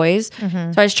 2 boys.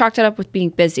 So I just chalked it up with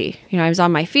being busy. I was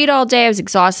on my feet all day. I was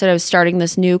exhausted. I was starting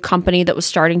this new company that was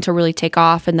starting to really take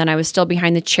off. And then I was still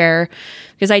behind the chair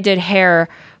because I did hair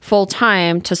full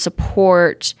time to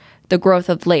support the growth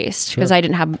of Lace because I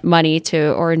didn't have money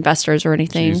or investors or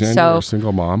anything. Jeez, so you're a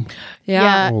single mom.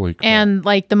 Yeah. Holy crap. And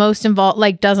the most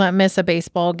involved, doesn't miss a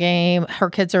baseball game. Her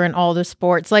kids are in all the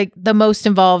sports. The most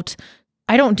involved.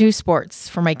 I don't do sports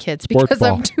for my kids because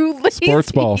I'm too lazy.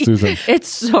 Sports ball, Susan. It's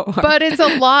so hard. But it's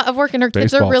a lot of work, and her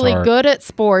kids are really good at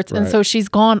sports. Right. And so she's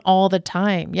gone all the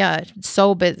time. Yeah.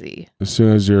 So busy. As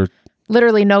soon as you're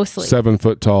literally no sleep. 7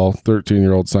 foot tall,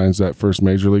 13-year-old signs that first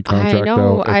major league contract.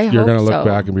 You're going to look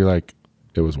back and be like,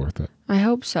 it was worth it. I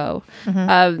hope so.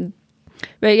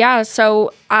 But yeah,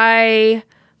 so I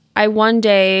one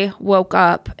day woke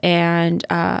up and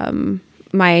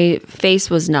my face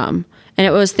was numb, and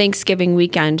it was Thanksgiving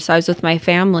weekend. So I was with my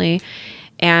family,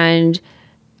 and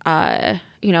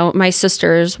my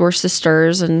sisters were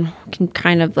sisters and can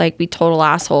kind of like be total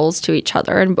assholes to each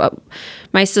other. And but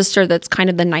my sister, that's kind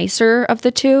of the nicer of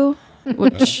the two,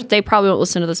 which they probably won't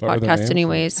listen to this podcast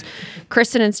anyways,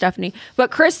 Kristen and Stephanie. But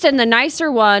Kristen, the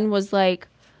nicer one, was like,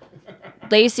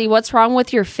 Lacy, what's wrong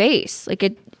with your face? Like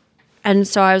it. And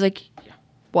so I was like,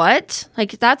 what?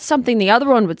 Like, that's something the other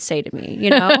one would say to me,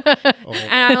 And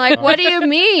I'm like, what do you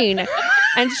mean?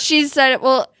 And she said,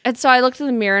 well, and so I looked in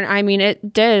the mirror, and I mean,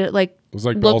 it did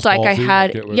looked like I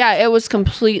had, it was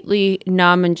completely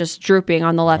numb and just drooping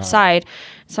on the left side.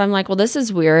 So I'm like, well, this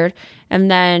is weird.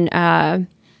 And then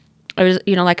it was,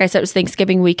 like I said, it was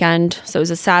Thanksgiving weekend. So it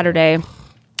was a Saturday.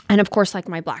 And of course, like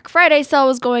my Black Friday sale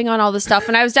was going on, all this stuff.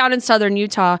 And I was down in Southern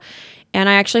Utah, and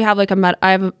I actually have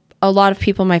I have a lot of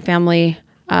people in my family.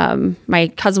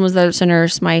 My cousin was a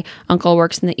nurse. My uncle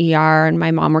works in the ER, and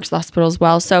my mom works at the hospital as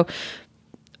well. So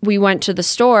we went to the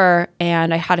store,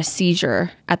 and I had a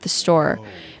seizure at the store.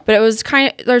 But it was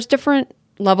there's different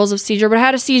levels of seizure, but I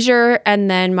had a seizure, and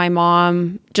then my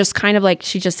mom just kind of like,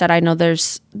 she just said, I know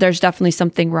there's definitely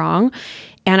something wrong,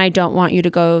 and I don't want you to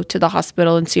go to the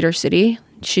hospital in Cedar City.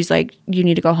 She's like, you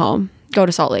need to go home, go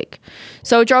to Salt Lake.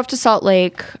 So I drove to Salt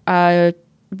Lake,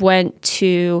 went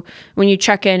to, when you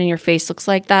check in and your face looks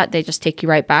like that, they just take you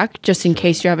right back just in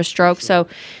case you have a stroke. So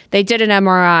they did an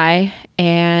MRI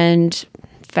and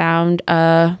found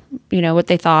what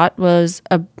they thought was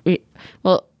a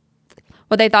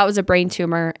brain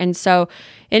tumor. And so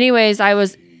anyways, I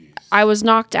was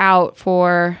knocked out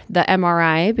for the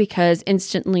MRI because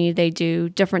instantly they do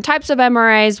different types of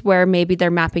MRIs where maybe they're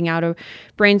mapping out a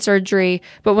brain surgery.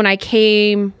 But when I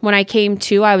came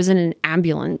to, I was in an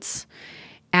ambulance.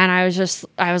 And I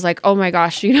was like, oh my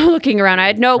gosh, looking around, I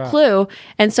had no clue.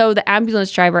 And so the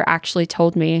ambulance driver actually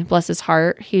told me, bless his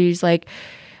heart,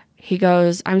 he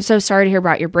goes, I'm so sorry to hear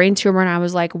about your brain tumor. And I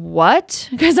was like, what?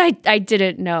 Because I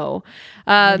didn't know.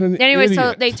 Anyway,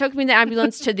 so they took me in the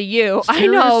ambulance to the U. I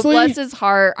know, bless his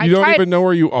heart. You don't even know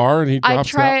where you are, and he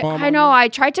drops that bomb. I know. I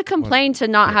tried to complain to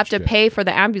not have to pay for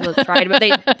the ambulance ride, but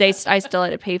I still had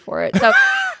to pay for it. So,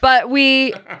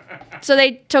 so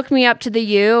they took me up to the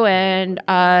U,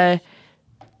 and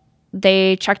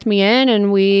they checked me in,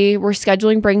 and we were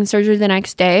scheduling brain surgery the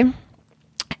next day.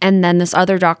 And then this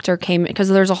other doctor came in, because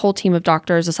there's a whole team of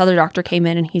doctors. This other doctor came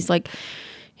in, and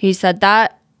he said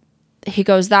that, he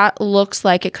goes, that looks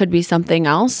like it could be something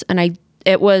else. And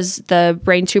the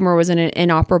brain tumor was in an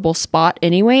inoperable spot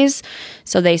anyways.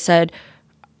 So they said,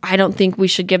 I don't think we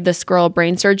should give this girl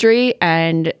brain surgery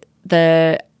and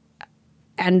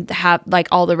have like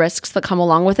all the risks that come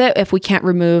along with it if we can't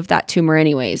remove that tumor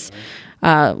anyways.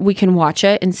 We can watch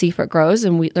it and see if it grows,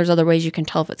 and there's other ways you can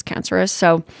tell if it's cancerous.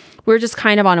 So we're just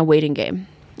kind of on a waiting game.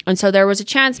 And so there was a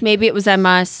chance maybe it was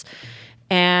MS.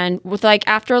 And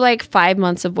after 5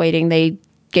 months of waiting, they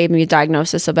gave me a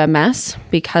diagnosis of MS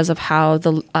because of how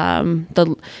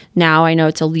now I know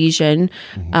it's a lesion,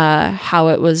 how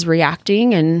it was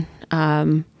reacting.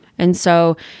 And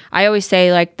so I always say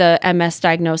the MS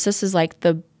diagnosis is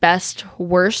the best,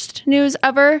 worst news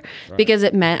ever, because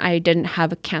it meant I didn't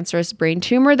have a cancerous brain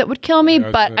tumor that would kill me,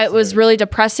 but it was really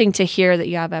depressing to hear that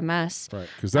you have MS. Right,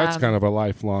 because that's kind of a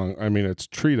lifelong, it's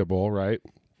treatable, right?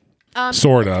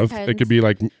 Sort of. It could be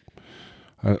but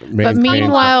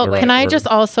meanwhile, can I just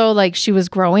also, she was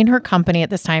growing her company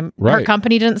at this time. Right. Her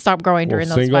company didn't stop growing during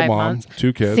those 5 months.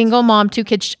 Single mom, 2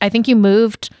 kids. I think you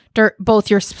moved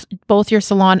both your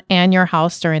salon and your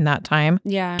house during that time.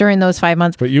 Yeah. During those 5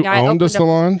 months. But you owned a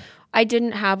salon?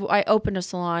 I opened a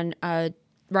salon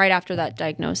right after that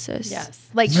diagnosis. Yes.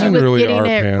 She was really getting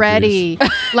it ready.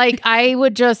 None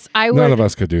of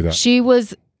us could do that.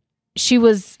 She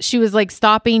was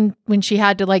stopping when she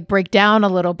had to break down a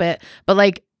little bit,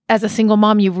 but as a single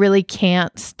mom, you really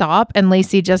can't stop. And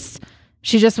Lacy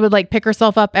she just would pick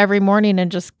herself up every morning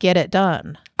and just get it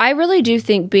done. I really do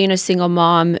think being a single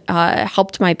mom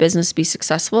helped my business be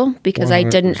successful because 100%. I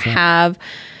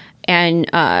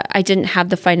didn't have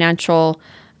the financial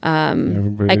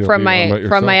from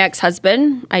my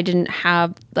ex-husband. I didn't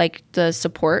have the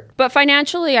support, but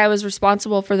financially I was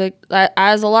responsible for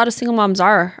as a lot of single moms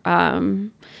are.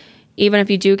 Even if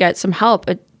you do get some help,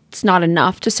 it's not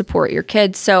enough to support your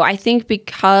kids. So I think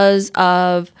because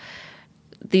of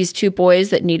these 2 boys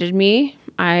that needed me,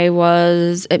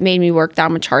 it made me work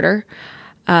that much harder.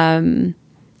 And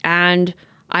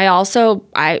I'll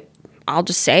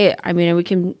just say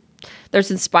it. There's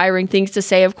inspiring things to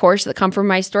say, of course, that come from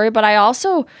my story, but I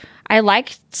I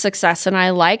like success and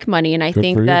I like money. And I Good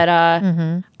think for you.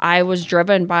 that I was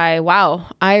driven by, wow,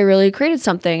 I really created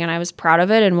something and I was proud of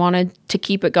it and wanted to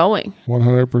keep it going.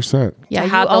 100%. Yeah, To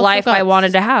you have the also life I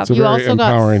wanted to have. It's a You very also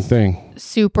got empowering thing.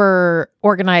 super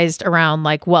organized around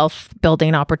like wealth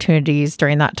building opportunities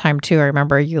during that time too. I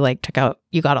remember you like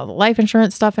you got all the life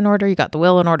insurance stuff in order, you got the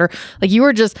will in order. Like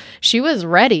she was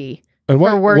ready. And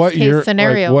for worst case year,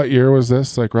 scenario. Like, what year was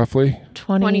this? Like roughly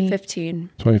 2015.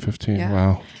 2015. Yeah.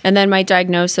 Wow. And then my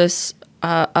diagnosis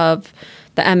of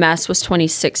the MS was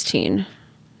 2016.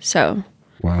 So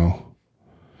Wow.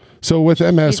 So with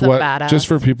MS, She's a badass. just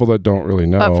for people that don't really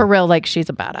know, But for real, like she's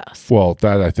a badass. well,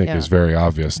 that I think Yeah. is very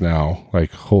obvious now.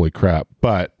 Like, holy crap!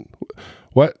 But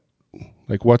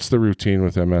what's the routine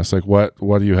with MS? Like, what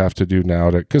do you have to do now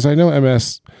to? Because I know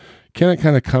MS can it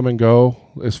kind of come and go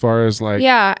as far as like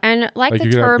yeah, and like the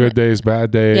you can have term, good days,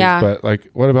 bad days. Yeah. But like,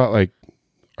 what about like?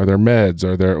 Are there meds?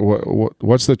 Are there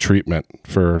what's the treatment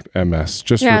for MS?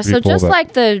 Just yeah. for So people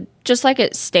just like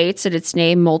it states in its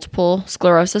name, multiple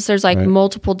sclerosis. There's like Right.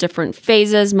 multiple different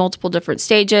phases, multiple different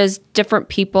stages. Different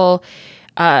people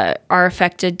are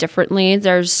affected differently.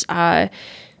 There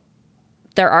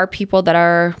are people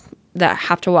that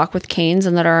have to walk with canes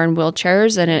and that are in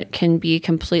wheelchairs, and it can be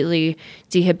completely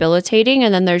debilitating.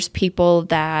 And then there's people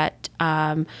that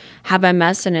have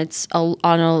MS, and it's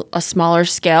on a smaller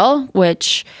scale,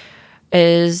 which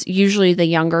is usually the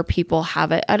younger people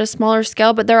have it at a smaller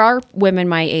scale. But there are women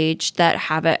my age that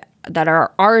have it that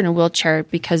are in a wheelchair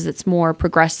because it's more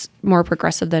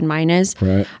progressive than mine is,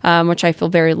 Right. Which I feel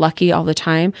very lucky all the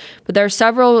time. But there are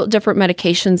several different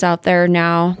medications out there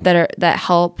now that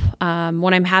help.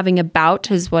 When I'm having a bout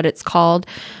is what it's called.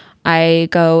 I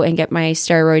go and get my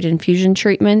steroid infusion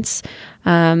treatments,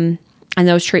 and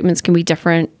those treatments can be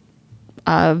different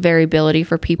variability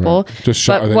for people. Right. Just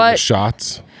are they just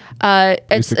shots? It's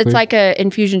basically? like a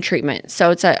infusion treatment.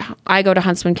 So I go to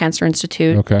Huntsman Cancer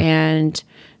Institute Okay. and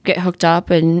get hooked up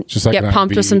and Just like get an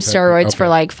pumped IV with some type of- steroids for okay.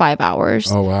 like 5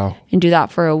 hours Oh wow. and do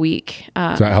that for a week.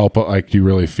 Does that help? Like, you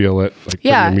really feel it? Like,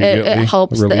 Yeah, pretty it immediately,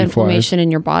 helps the relief-wise? inflammation in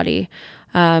your body.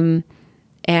 And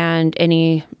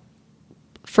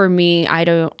for me, I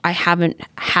haven't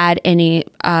had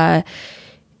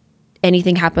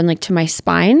anything happen like to my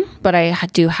spine, but I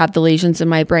do have the lesions in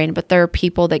my brain. But there are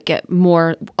people that get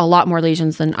a lot more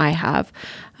lesions than I have,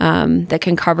 that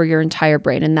can cover your entire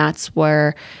brain. And that's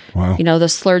where, Wow. the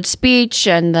slurred speech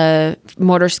and the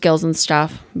motor skills and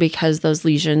stuff, because those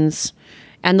lesions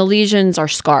are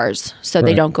scars, so they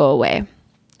Right. don't go away.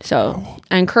 So,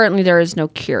 and currently there is no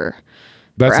cure.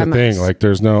 That's for the MS. thing. Like,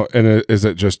 there's no. And is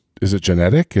it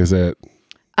genetic? Is it?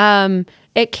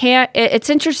 It can't. It's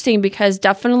interesting because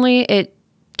definitely it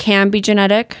can be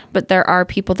genetic, but there are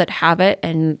people that have it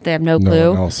and they have no No clue.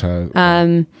 one else has.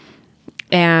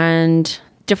 And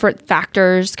different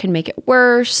factors can make it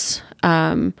worse.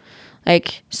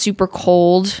 Like super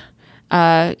cold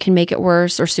can make it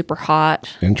worse, or super hot.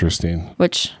 Interesting.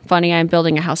 Which funny, I'm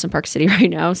building a house in Park City right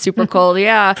now. Super cold,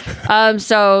 yeah.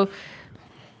 So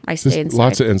I stay Just inside.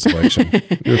 lots of insulation.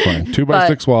 You're fine.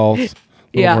 2x6 walls. A little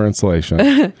Yeah. more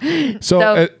insulation.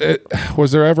 So,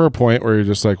 was there ever a point where you're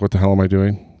just like, what the hell am I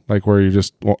doing? Like, where you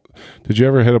just, did you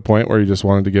ever hit a point where you just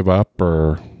wanted to give up,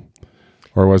 or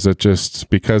was it just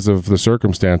because of the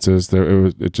circumstances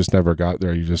it just never got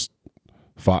there? You just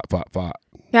fought.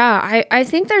 Yeah, I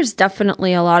think there's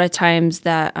definitely a lot of times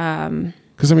that,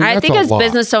 Because I think that's as a lot.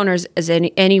 business owners,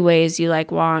 anyways, you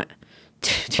like want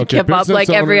to Okay, give up business like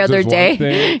every owners other is one day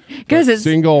thing, because but it's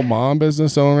single mom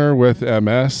business owner with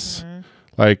MS,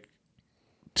 like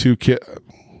 2 kids.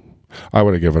 I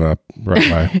would have given up right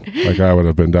by. Like, I would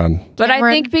have been done. But I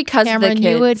think because Cameron, of the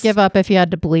kids, you would give up if you had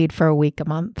to bleed for a week, a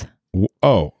month.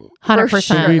 Oh, 100%.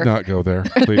 should we not go there,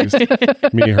 please?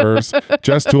 Me, hers.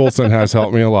 Jess Toulson has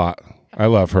helped me a lot. I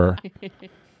love her.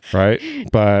 Right?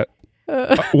 But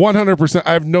 100%,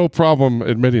 I have no problem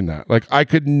admitting that. Like, I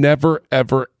could never,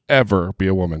 ever, ever be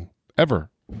a woman. Ever.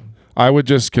 I would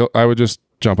just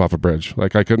jump off a bridge.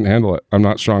 Like, I couldn't handle it. I'm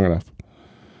not strong enough.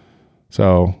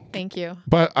 So, Thank you.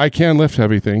 but I can lift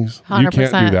heavy things. 100%. You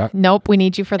can't do that. Nope, we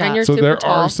need you for that. And you're So super there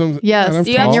tall. are some. Yes, and I'm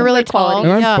You have tall, you're really super quality. tall.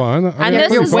 and I'm Yeah. fun. And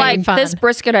this You're is way like fun. this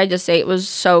brisket I just ate was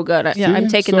so good. I'm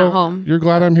taking that home. You're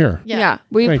glad I'm here. Yeah,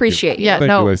 we Thank you. appreciate you. Yeah, Thank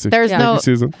no, you, Lacy. there's Thank no. you,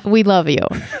 Susan. We love you.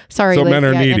 Sorry, So men Lacy,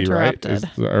 are I needy, right?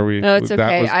 interrupted. Are we? No, it's that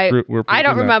okay. was- I we're don't proving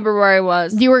that. remember where I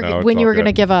was. You were No, it's when you all were going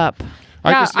to good. give up.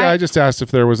 I just asked if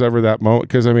there was ever that moment,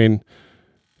 because I mean,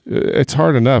 it's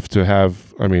hard enough to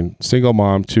have. I mean, single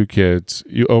mom, 2 kids.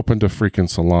 You opened a freaking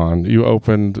salon.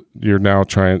 You're now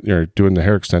doing the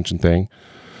hair extension thing.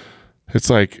 It's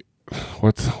like,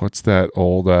 what's that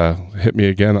old hit me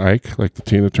again, Ike, like the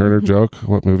Tina Turner joke?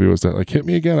 What movie was that? Like, hit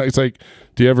me again. It's like,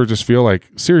 do you ever just feel like,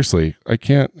 seriously, I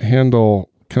can't handle,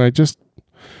 can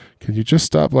you just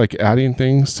stop like adding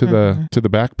things to the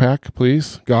backpack,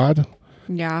 please, God?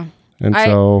 Yeah. And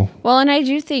and I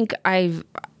do think I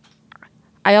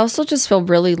also just feel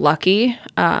really lucky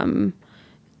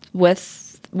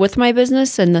with my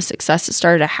business and the success it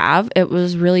started to have. It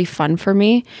was really fun for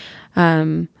me.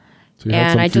 And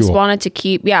I just wanted to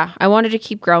keep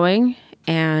growing.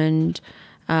 And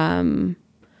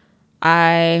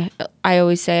I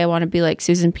always say I want to be like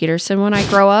Susan Petersen when I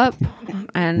grow up.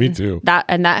 And me too. That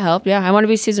helped. Yeah. I want to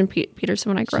be Susan Petersen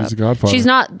when I grow up. She's a godfather. She's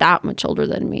not that much older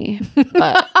than me,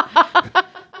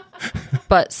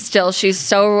 but still she's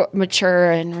so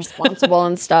mature and responsible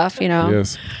and stuff, you know?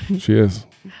 She is.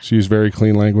 She used very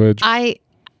clean language. I'm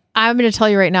going to tell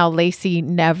you right now, Lacy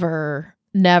never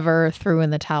threw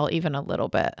in the towel even a little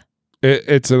bit.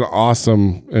 It's an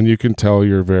awesome, and you can tell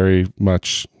you're very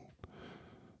much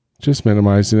just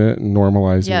minimizing it and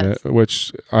normalizing it,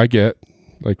 which I get.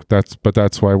 Like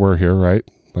that's why we're here, right?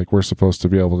 Like we're supposed to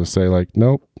be able to say like,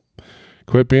 nope,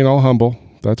 quit being all humble.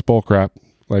 That's bullcrap.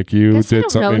 Like you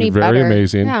did something very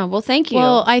amazing. Yeah. Well, thank you.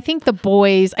 Well, I think the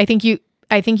boys, I think you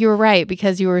were right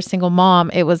because you were a single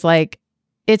mom. It was like,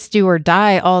 it's do or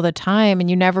die all the time. And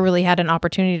you never really had an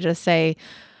opportunity to say,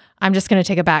 I'm just going to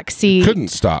take a back seat. You couldn't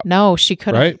stop. No, she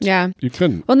couldn't. Right? Yeah. You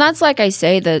couldn't. Well, and that's like I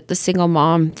say, the single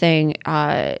mom thing,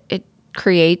 it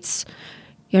creates,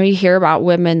 you hear about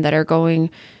women that are going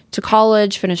to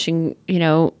college, finishing,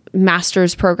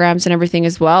 master's programs and everything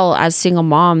as well as single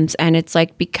moms. And it's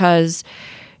like, because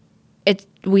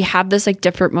we have this like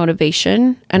different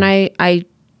motivation. And I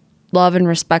love and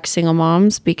respect single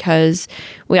moms because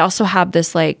we also have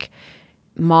this like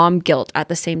mom guilt at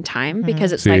the same time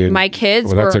because it's like my kids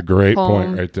well, that's were a great home.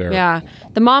 point right there. Yeah.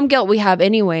 The mom guilt we have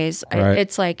anyways. Right.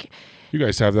 It's like, you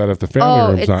guys have that if the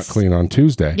family room's not clean on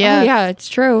Tuesday. Yeah. yeah, it's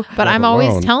true. But I'm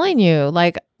always telling you,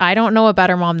 like, I don't know a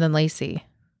better mom than Lacy.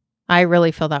 I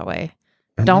really feel that way.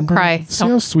 Don't cry. See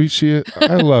how sweet she is?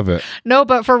 I love it. No,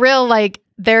 but for real, like,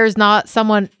 there's not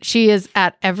someone, she is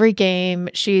at every game.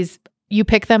 You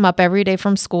pick them up every day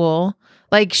from school.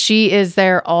 Like, she is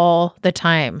there all the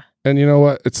time. And you know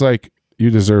what? It's like, you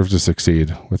deserve to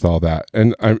succeed with all that.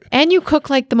 And you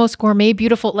cook like the most gourmet,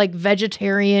 beautiful, like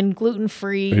vegetarian,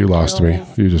 gluten-free. You lost me.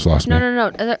 You just lost me.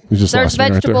 No. You just There's lost me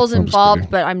vegetables right there. involved,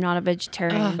 but I'm not a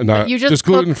vegetarian. You just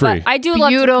gluten-free. I do love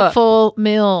beautiful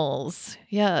meals.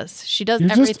 Yes, she does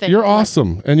everything. You're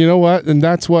awesome. And you know what? And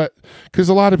that's what, because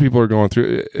a lot of people are going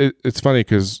through it. It's funny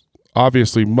because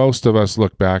obviously most of us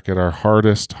look back at our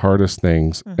hardest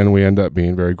things and we end up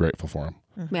being very grateful for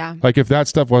them. Yeah. Like if that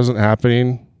stuff wasn't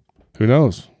happening, who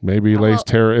knows? Maybe Lace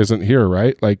Terra isn't here,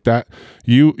 right? Like that,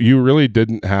 you really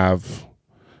didn't have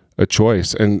a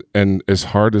choice. And as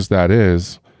hard as that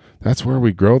is, that's where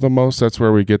we grow the most. That's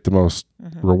where we get the most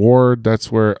reward.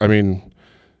 That's where, I mean,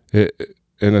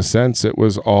 in a sense, it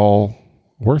was all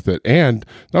worth it. And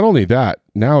not only that,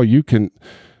 now you can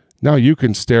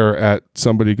stare at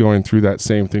somebody going through that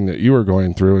same thing that you were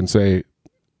going through and say,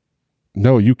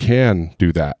 no, you can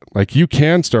do that. Like you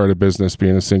can start a business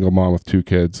being a single mom with 2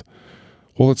 kids.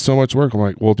 Well, it's so much work. I'm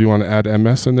like, well, do you want to add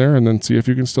MS in there and then see if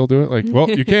you can still do it? Like, well,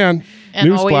 you can.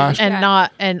 Newsflash.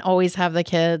 And always have the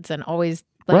kids and always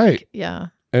like, right. Yeah.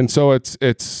 And so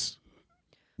it's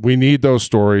we need those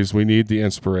stories. We need the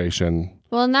inspiration.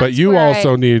 Well, and that's but you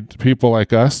also need people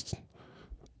like us,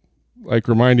 like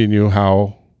reminding you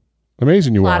how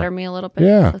amazing you flatter are. Me a little bit.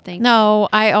 Yeah. So thank no,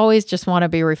 I always just want to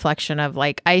be a reflection of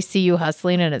like, I see you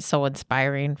hustling and it's so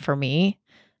inspiring for me.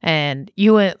 And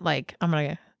you went like, I'm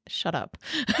going to shut up.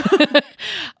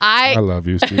 I love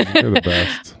you, Steve. You're the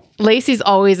best. Lacy's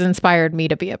always inspired me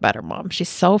to be a better mom. She's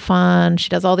so fun. She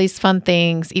does all these fun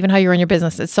things. Even how you run your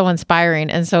business, it's so inspiring.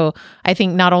 And so I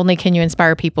think not only can you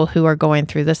inspire people who are going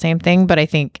through the same thing, but I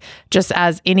think just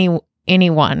as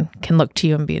anyone can look to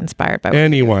you and be inspired by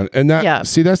anyone. And that,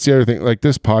 see, that's the other thing. Like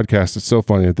this podcast, it's so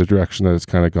funny the direction that it's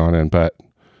kind of gone in. But,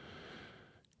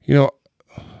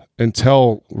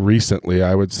 until recently,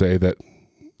 I would say that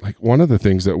like one of the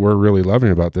things that we're really loving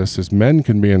about this is men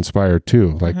can be inspired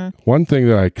too. Like one thing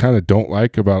that I kind of don't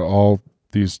like about all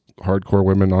these hardcore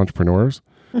women entrepreneurs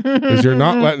is you're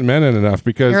not letting men in enough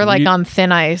because you're like on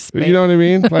thin ice. Babe. You know what I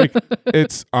mean? Like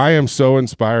I am so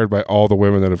inspired by all the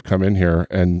women that have come in here,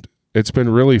 and it's been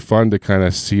really fun to kind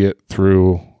of see it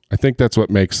through. I think that's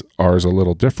what makes ours a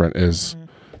little different is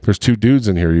there's 2 dudes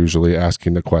in here usually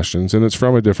asking the questions, and it's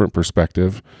from a different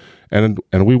perspective. And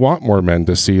we want more men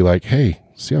to see like, hey,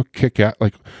 see how kick-ass,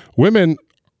 like women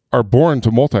are born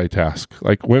to multitask.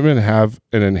 Like women have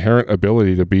an inherent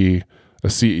ability to be a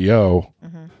CEO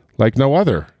like no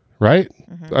other, right?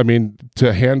 I mean,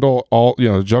 to handle all,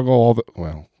 to juggle all the,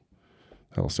 well,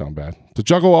 that'll sound bad. To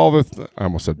juggle all I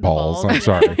almost said balls. I'm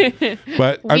sorry.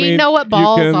 But I mean, know what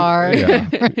balls are. Yeah.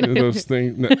 Those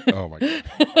things. Oh my God.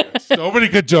 So many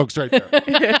good jokes right there.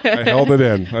 I held it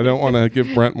in. I don't want to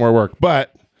give Brent more work.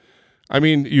 But I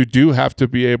mean, you do have to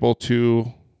be able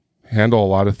to handle a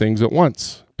lot of things at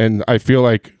once. And I feel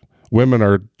like women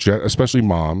are, especially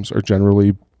moms, are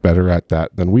generally better at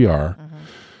that than we are.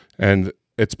 And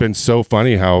it's been so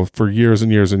funny how for years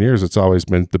and years and years, it's always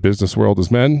been the business world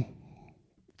is men,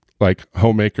 like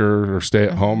homemaker or stay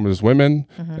at home is women.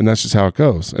 And that's just how it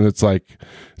goes. And it's like,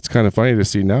 it's kind of funny to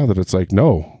see now that it's like,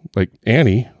 no, like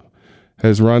Annie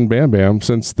has run Bam Bam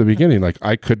since the beginning. Like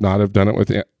I could not have done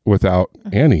it without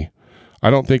Annie. I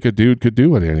don't think a dude could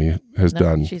do what Annie has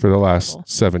done for the last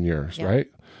 7 years. Yeah. Right.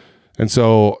 And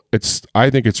so I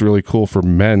think it's really cool for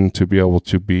men to be able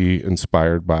to be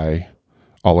inspired by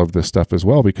all of this stuff as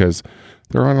well, because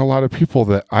there aren't a lot of people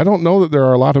that I don't know that there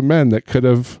are a lot of men that could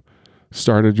have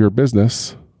started your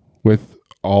business with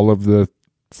all of the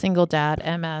single dad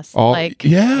MS.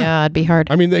 Yeah, it'd be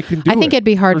hard. I mean, they can do it. I think it'd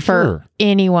be hard for sure.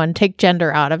 anyone. Take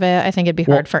gender out of it. I think it'd be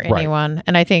hard for anyone. Right.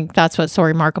 And I think that's what's so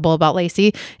remarkable about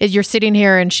Lacy is you're sitting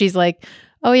here and she's like,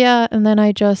 oh yeah. And then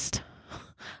I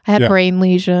had brain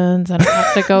lesions and I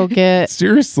have to go get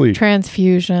seriously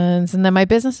transfusions. And then my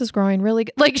business is growing really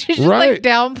good. Like she's just like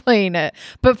downplaying it.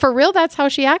 But for real, that's how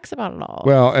she acts about it all.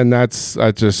 Well, and it's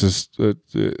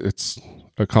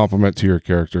a compliment to your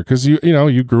character because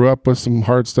you grew up with some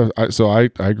hard stuff.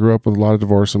 I grew up with a lot of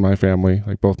divorce in my family.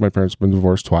 Like both my parents have been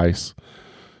divorced twice.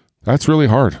 That's really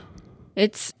hard.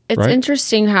 It's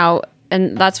interesting how,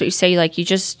 and that's what you say, like you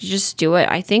just do it.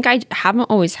 I think I haven't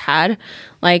always had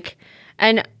like,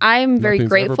 and I'm very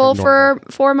grateful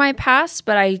for my past,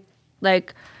 but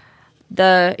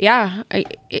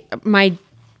my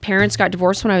parents got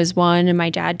divorced when I was 1 and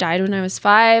my dad died when I was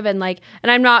 5. And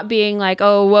I'm not being like,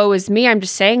 oh, woe is me. I'm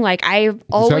just saying like, I've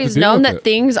always known that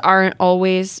things aren't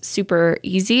always super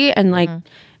easy and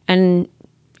and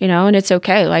it's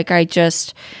okay.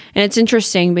 And it's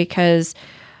interesting because,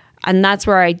 and that's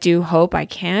where I do hope I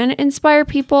can inspire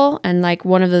people. And like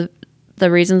one of the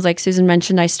reasons, like Susan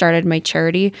mentioned, I started my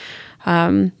charity.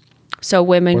 So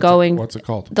women what's it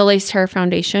called? The Lace Hair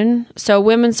Foundation. So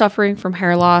women suffering from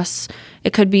hair loss,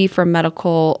 it could be from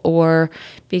medical or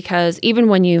because even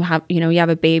when you have, you have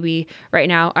a baby right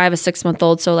now, I have a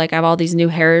 6-month-old. So like I have all these new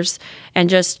hairs and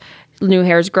just new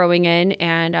hairs growing in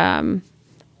and,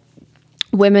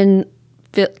 women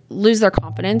lose their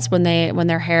confidence when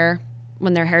their hair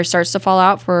starts to fall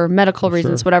out for medical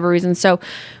reasons, whatever reasons. So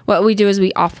what we do is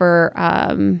we offer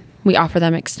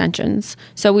them extensions.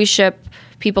 So we ship,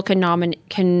 people can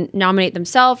nominate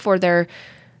themselves or their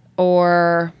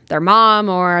mom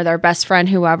or their best friend,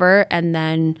 whoever, and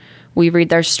then we read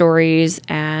their stories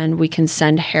and we can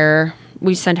send hair.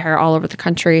 We send hair all over the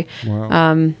country. Wow.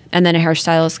 And then a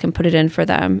hairstylist can put it in for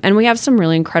them. And we have some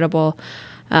really incredible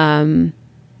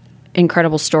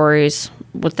stories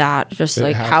with that, just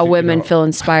like how women feel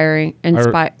inspired.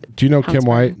 Do you know Kim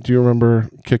White? Do you remember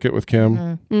Kick It with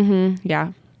Kim? Mm-hmm.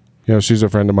 Yeah. She's a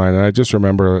friend of mine, and I just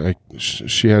remember like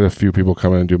she had a few people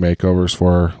come in and do makeovers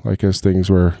for her, like as things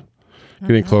were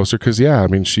getting closer. Because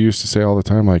she used to say all the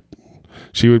time, like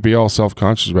she would be all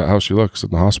self-conscious about how she looks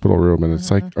in the hospital room, and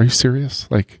it's like, are you serious?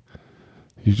 Like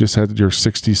you just had your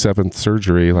 67th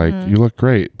surgery, like you look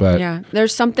great, but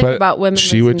there's something about women.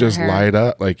 She would just light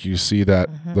up, like you see that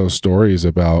those stories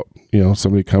about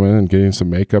somebody coming in and getting some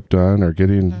makeup done or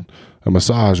getting a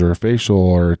massage or a facial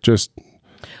or just.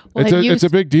 Well, it's a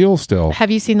big deal still.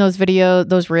 Have you seen those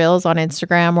reels on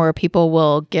Instagram where people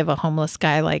will give a homeless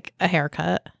guy like a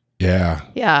haircut? Yeah.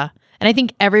 Yeah. And I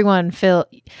think everyone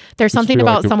there's something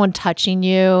about someone touching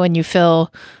you and you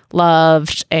feel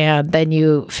loved and then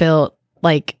you feel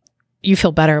like you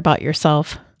feel better about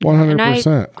yourself.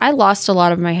 100%. I lost a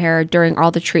lot of my hair during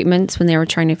all the treatments when they were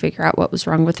trying to figure out what was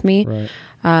wrong with me. Right.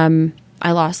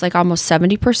 I lost like almost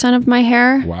 70% of my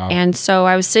hair. Wow. And so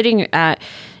I was sitting at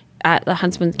the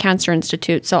Huntsman Cancer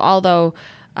Institute. So although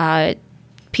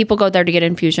people go there to get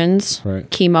infusions,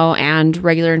 chemo and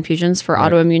regular infusions for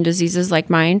autoimmune diseases like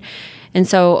mine. And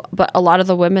so, but a lot of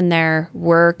the women there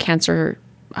were cancer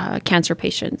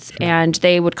patients, and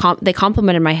they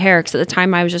complimented my hair because at the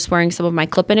time I was just wearing some of my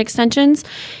clip-in extensions.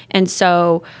 And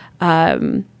so,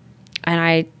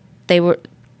 they were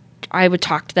I would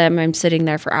talk to them. I'm sitting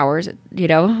there for hours, and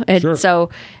Sure.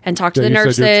 and talk to Yeah, the you said your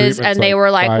nurses, treatment's and they like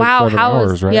were like, 5, wow, 7 how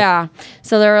hours, is, right? yeah.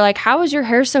 So they were like, how is your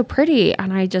hair so pretty?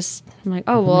 And I'm like,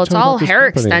 oh, well, it's tell me all about this hair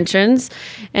company. extensions.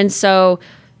 And so,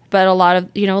 but a lot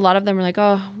of them were like,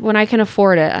 oh, when I can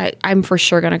afford it, I'm for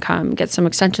sure going to come get some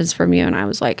extensions from you. And I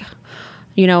was like,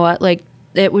 you know what? Like,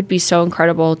 it would be so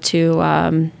incredible to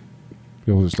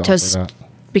Be able to offer that.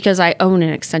 because I own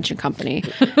an extension company.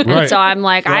 Right. And so I'm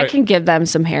like, I Right. can give them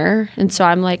some hair. And so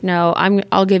I'm like, no,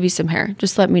 I'll give you some hair.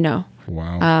 Just let me know.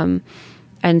 Wow.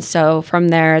 And so from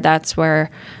there, that's where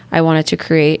I wanted to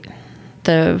create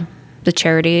the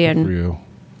charity. For And you.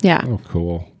 yeah. Oh,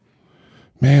 cool.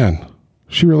 Man,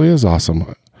 she really is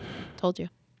awesome. Told you.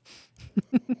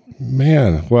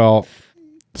 Man, well,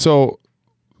 so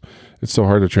it's so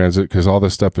hard to transit because all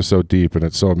this stuff is so deep and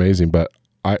it's so amazing. But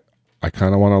I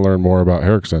kind of want to learn more about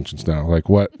hair extensions now.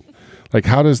 Like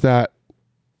how does that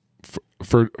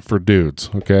for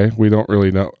dudes? Okay, we don't really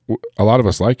know. A lot of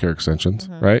us like hair extensions,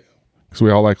 right? Because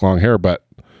we all like long hair. But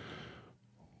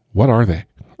what are they?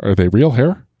 Are they real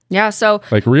hair? Yeah. So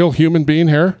Like real human being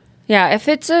hair? yeah, if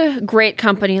it's a great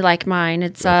company like mine,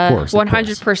 it's course, of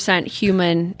 100%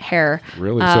 human hair.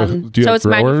 Really? So do you so have it's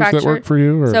growers that manufactured- work for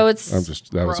you? Or? So it's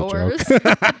That was a Growers.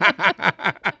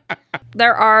 joke.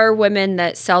 There are women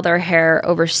that sell their hair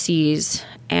overseas,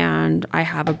 and I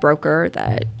have a broker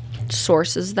that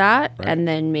sources that and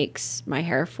then makes my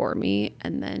hair for me,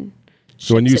 and then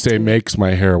So when you ships it say to me. makes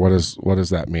my hair, what does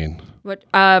that mean? What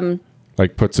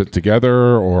Like puts it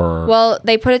together or well,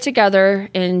 they put it together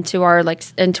into our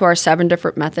 7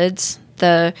 different methods.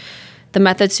 The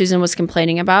method Susan was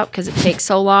complaining about because it takes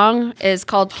so long is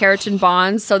called keratin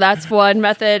bonds. So that's one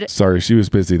method. Sorry, she was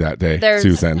busy that day,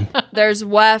 Susan. There's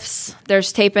wefts,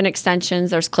 there's tape-in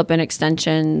extensions, there's clip-in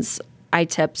extensions,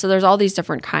 I-tip. So there's all these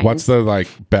different kinds. What's the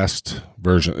best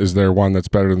version? Is there one that's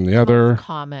better than the other?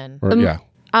 Common. Or, yeah.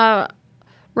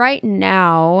 Right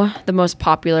now, the most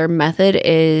popular method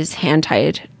is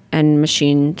hand-tied and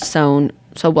machine sewn.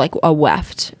 So like a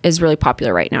weft is really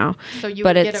popular right now. So you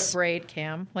But would get it's- a braid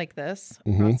cam like this.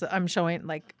 I'm showing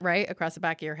right across the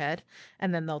back of your head,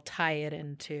 and then they'll tie it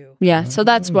into. Yeah, so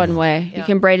that's one way. You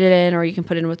can braid it in, or you can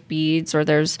put it in with beads, or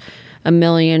there's a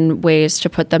million ways to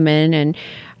put them in. And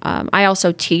I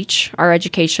also teach. Our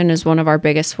education is one of our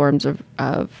biggest forms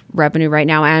of revenue right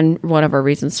now, and one of our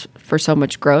reasons for so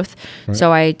much growth. Right.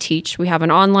 So I teach. We have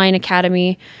an online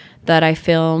academy that I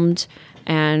filmed,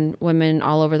 and women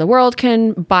all over the world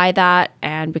can buy that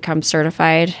and become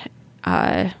certified.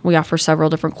 We offer several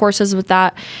different courses with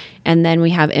that. And then we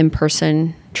have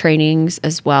in-person trainings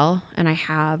as well. And I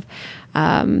have,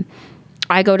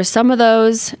 I go to some of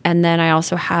those. And then I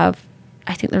also have,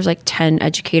 I think there's like 10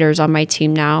 educators on my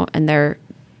team now, and they're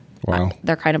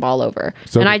kind of all over.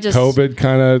 So and COVID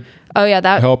kind of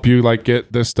that help you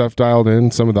get this stuff dialed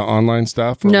in, some of the online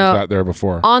stuff? Or was that there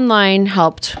before? Online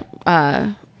helped.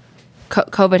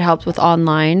 COVID helped with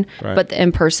online, Right. but the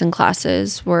in-person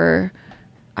classes were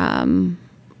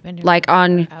like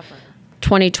on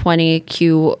 2020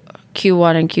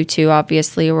 Q1 and Q2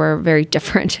 obviously were very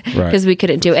different because we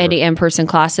couldn't do any in-person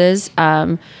classes.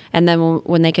 And then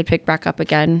when they could pick back up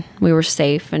again, we were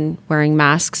safe and wearing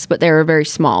masks, but they were very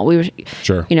small. We would,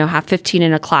 have 15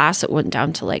 in a class. It went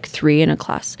down to like 3 in a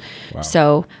class. Wow.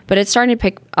 So, but it's starting to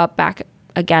pick up back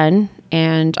again.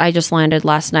 And I just landed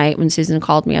last night when Susan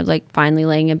called me. I was finally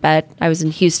laying in bed. I was in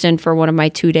Houston for one of my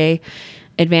 2-day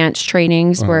advanced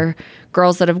trainings where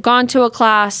girls that have gone to a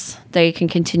class, they can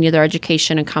continue their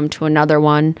education and come to another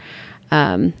one.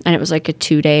 And it was like a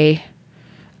 2-day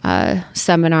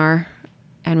seminar.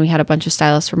 And we had a bunch of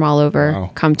stylists from all over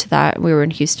come to that. We were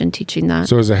in Houston teaching that.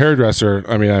 So as a hairdresser,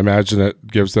 I imagine it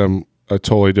gives them a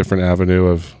totally different avenue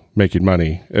of making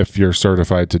money if you're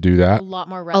certified to do that. A lot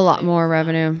more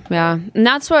revenue. Yeah. And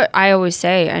that's what I always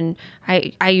say. And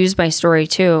I use my story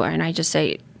too. And I just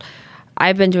say,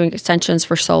 I've been doing extensions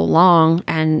for so long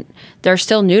and they're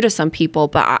still new to some people,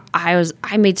 but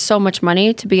I made so much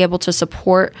money to be able to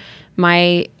support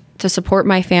my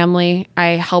family. I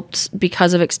helped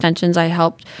because of extensions. I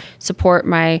helped support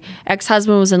my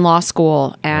ex-husband was in law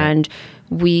school, and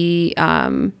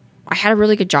I had a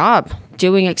really good job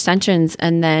doing extensions.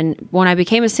 And then when I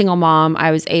became a single mom,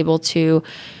 I was able to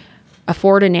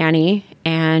afford a nanny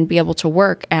and be able to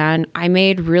work. And I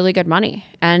made really good money.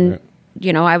 And,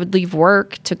 I would leave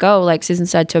work to go, like Susan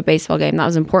said, to a baseball game. That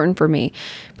was important for me.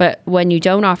 But when you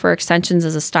don't offer extensions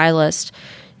as a stylist,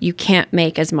 you can't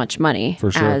make as much money For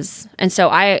sure. and so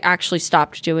I actually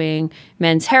stopped doing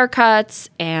men's haircuts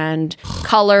and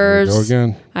colors. Go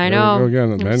again. I There know. we go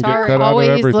again. I'm Men sorry. get cut out of Always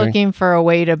everything. looking for a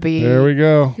way to be. There we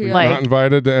go. Like- Not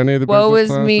invited to any of the Woe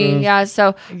business is me. classes. Yeah.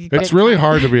 So It's really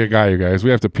hard to be a guy, you guys.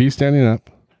 We have to pee standing up.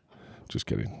 Just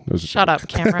kidding. It was a Shut joke. up,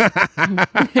 camera.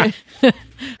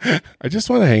 I just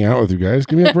want to hang out with you guys.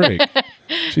 Give me a break.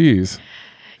 Jeez.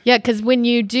 Yeah, because when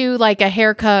you do like a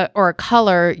haircut or a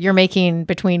color, you're making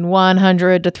between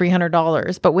 $100 to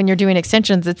 $300. But when you're doing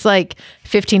extensions, it's like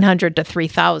 $1,500 to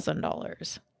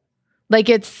 $3,000. Like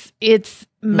it's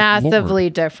massively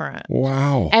different.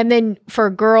 Wow. And then for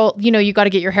a girl, you got to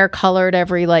get your hair colored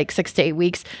every like 6 to 8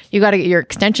 weeks. You got to get your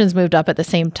extensions moved up at the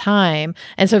same time.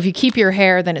 And so if you keep your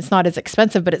hair, then it's not as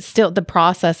expensive, but it's still, the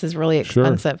process is really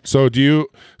expensive. Sure.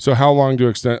 So how long do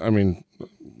extend? I mean,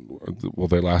 will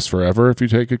they last forever if you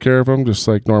take good care of them, just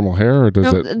like normal hair, or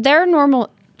does it? they're normal.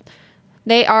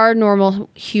 They are normal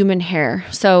human hair.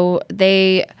 So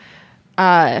they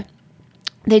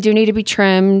do need to be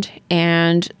trimmed,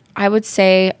 and I would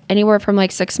say anywhere from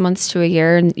like 6 months to a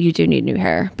year, and you do need new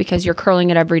hair because you're curling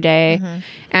it every day.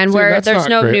 And See, where that's there's not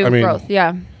no great. new I mean, growth.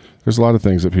 Yeah. There's a lot of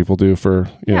things that people do for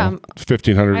Yeah.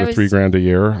 $1,500 to $3,000 a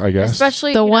year, I guess.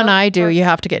 Especially The one I do, you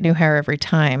have to get new hair every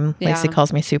time. Yeah. Lacey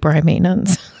calls me super high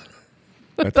maintenance.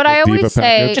 That's But the I diva always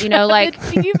say, package. like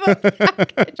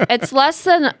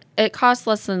it costs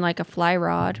less than like a fly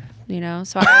rod,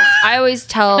 So I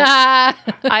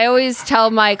always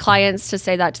tell my clients to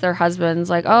say that to their husbands,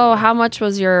 like, oh, how much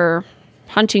was your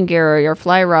hunting gear or your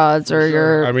fly rods or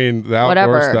your I mean, the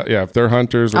whatever. outdoor stuff. Yeah, if they're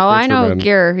hunters or Oh, I know fishermen,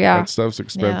 gear, yeah. that stuff's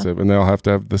expensive, and they'll have to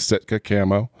have the Sitka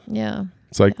camo. Yeah.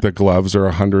 It's like the gloves are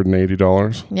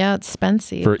 $180 Yeah, it's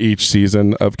expensive. for each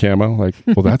season of camo. Like,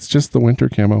 well, that's just the winter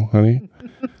camo, honey.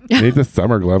 You need the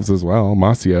summer gloves as well.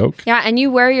 Mossy oak, Yeah, and you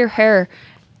wear your hair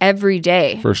every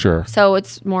day. for sure. So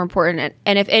it's more important.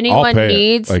 And if anyone pay it.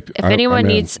 needs, Like, if I'm anyone in.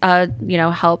 needs,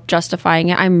 help justifying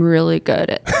it, I'm really good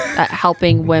at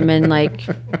helping women like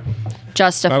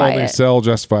justify Not only it. sell,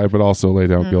 justify, but also lay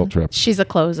down guilt trips. She's a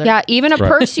closer. Yeah, even a Right.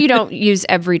 purse you don't use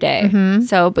every day.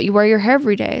 So, but you wear your hair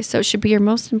every day, so it should be your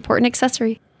most important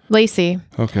accessory. Lacey,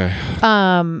 Okay.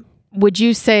 would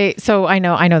you say, so I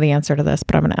know the answer to this,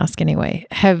 but I'm going to ask anyway.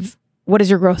 What has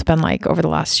your growth been like over the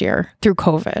last year through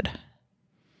COVID?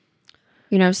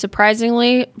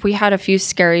 Surprisingly, we had a few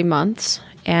scary months,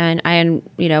 and I,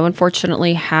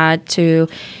 unfortunately had to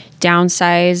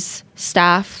downsize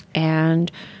staff, and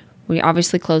we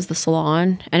obviously closed the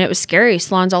salon, and it was scary.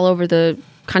 Salons all over the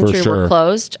country For sure. were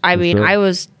closed. I mean, sure. I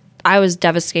was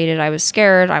devastated. I was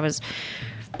scared. I was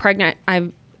pregnant.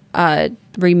 I'm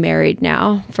remarried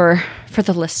now for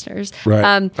the listeners.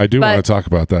 Right. I do but- want to talk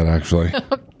about that, actually.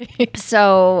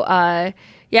 So,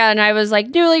 yeah, and I was like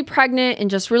newly pregnant and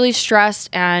just really stressed.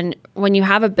 And when you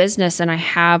have a business, and I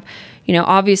have,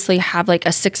 obviously have like a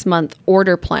 6-month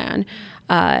order plan,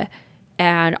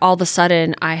 and all of a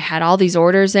sudden I had all these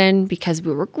orders in because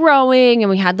we were growing, and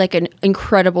we had like an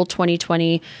incredible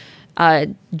 2020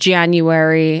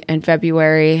 January and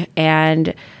February,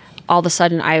 and all of a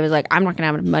sudden I was like, I'm not gonna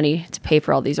have enough money to pay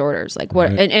for all these orders. Like what?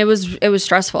 Right. And it was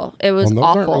stressful. It was Well, those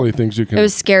awful. aren't really things you can. It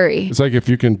was scary. It's like if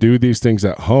you can do these things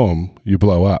at home, you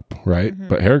blow up, right?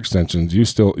 But hair extensions,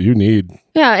 you need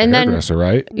Yeah, a and then hairdresser,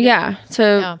 right? yeah.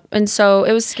 So Yeah. and so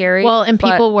it was scary. Well, and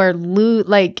but- people were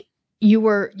like you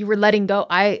were letting go.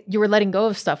 You were letting go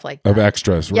of stuff like that. Of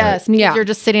extras, right? Yes, because Yeah. you're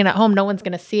just sitting at home. No one's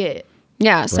going to see it.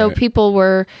 Yeah, so Right. people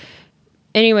were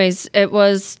anyways, it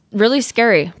was really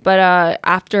scary. But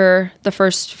after the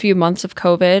first few months of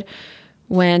COVID,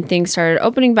 when things started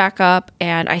opening back up,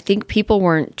 and I think people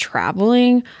weren't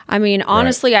traveling. I mean,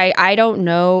 honestly, I don't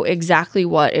know exactly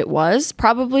what it was.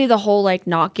 Probably the whole like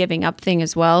not giving up thing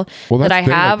as well, Well, that that's I the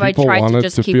thing, like, have. I people tried to wanted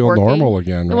just to keep feel working. normal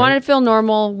again, They right? wanted to feel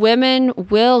normal. Women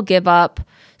will give up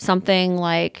something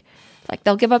like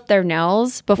they'll give up their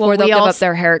nails before Well, they'll we give all up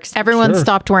their hair extensions. Everyone Sure.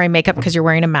 stopped wearing makeup because you're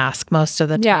wearing a mask most of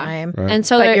the time. Right. And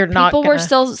so But there- you're not people were gonna-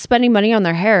 still spending money on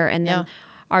their hair, and then Yeah.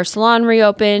 our salon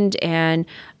reopened, and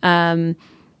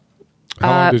How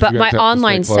long did but you my guys have to stay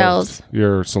online closed? sales-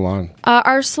 Your salon.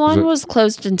 our salon it- was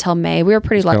closed until May. We were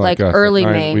pretty Kinda like us. early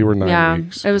 9 May. We were 9 yeah,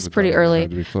 weeks. it was the pretty time it early. had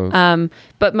to be closed.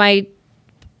 But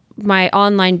my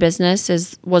online business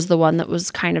was the one that was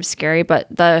kind of scary. But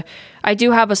I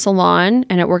do have a salon,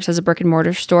 and it works as a brick and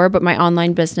mortar store. But my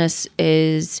online business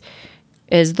is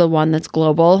the one that's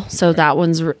global. So that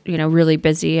one's really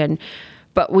busy,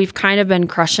 but we've kind of been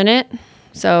crushing it.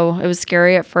 So it was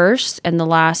scary at first, and the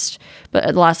last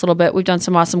little bit, we've done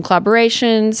some awesome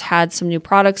collaborations, had some new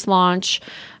products launch,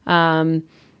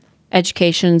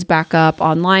 education's back up,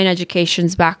 online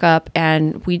education's back up,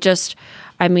 and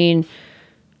I mean,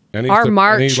 Any our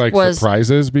March any, like, was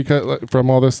surprises because from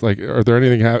all this. Like, are there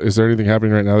anything? Is there anything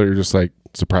happening right now that you're just like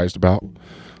surprised about?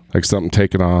 Like something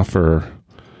taking off, or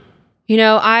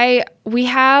I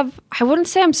wouldn't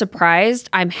say I'm surprised.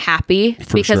 I'm happy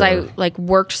because sure. I like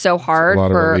worked so hard a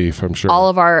lot for of relief, I'm sure. all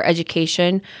of our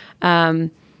education.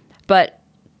 But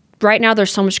right now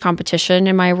there's so much competition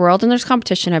in my world, and there's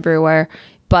competition everywhere.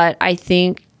 But I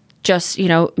think just,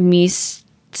 me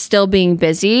still being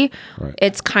busy, right.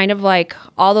 It's kind of like,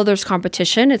 although there's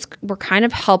competition, we're kind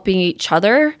of helping each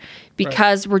other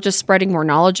because we're just spreading more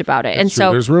knowledge about it. That's and true.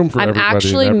 so There's room for I'm everybody in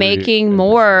actually every making industry,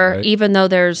 more, right? even though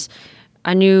there's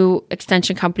a new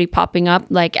extension company popping up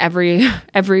like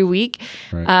every week.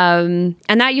 Right. And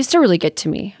that used to really get to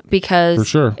me because For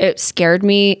sure. it scared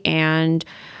me, and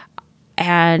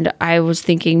I was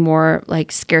thinking more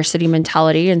like scarcity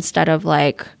mentality instead of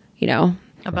like,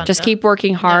 just keep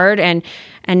working hard. And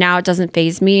now it doesn't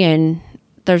faze me, and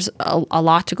there's a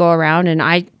lot to go around.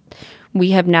 And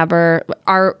we have never,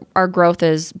 our growth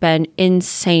has been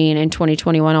insane in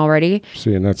 2021 already.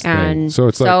 See, and that's the thing. And So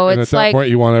it's like, so and it's at that like- point,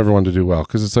 you want everyone to do well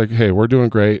because it's like, hey, we're doing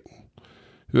great.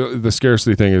 The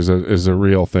scarcity thing is a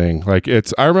real thing. Like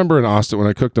I remember in Austin, when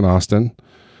I cooked in Austin,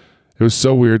 it was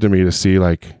so weird to me to see,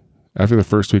 like, after the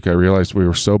first week, I realized we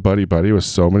were so buddy with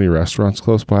so many restaurants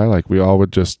close by. Like we'd all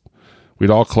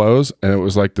close, and it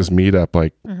was like this meetup,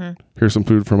 like, here's some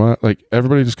food from us. Like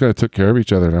everybody just kind of took care of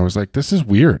each other. And I was like, this is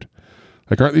weird.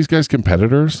 Like, aren't these guys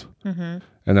competitors? And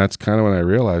that's kind of when I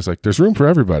realized, like, there's room for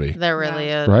everybody. There really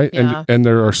is. Right. Yeah. And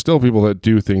there are still people that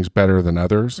do things better than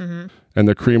others, and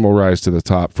the cream will rise to the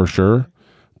top for sure.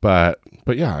 But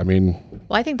yeah, I mean,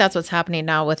 Well, I think that's what's happening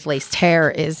now with Laced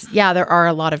Hair is, there are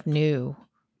a lot of new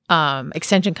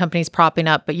extension companies propping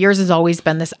up, but yours has always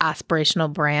been this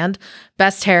aspirational brand.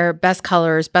 Best hair, best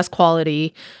colors, best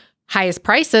quality, highest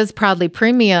prices, proudly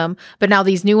premium. But now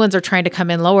these new ones are trying to come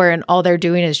in lower, and all they're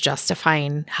doing is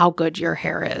justifying how good your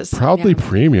hair is. proudly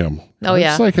premium. Oh,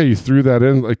 yeah. It's like how you threw that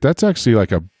in. Like, that's actually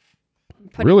like a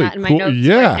Putting really that in my cool. notes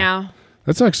Yeah. right now.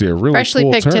 That's actually a really Freshly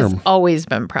cool Picked has term. always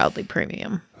been proudly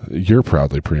premium. You're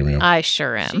proudly premium. I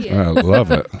sure am. I love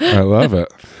it. I love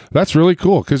it. That's really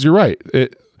cool because you're right.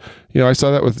 I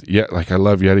saw that with I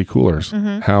love Yeti coolers.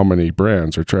 How many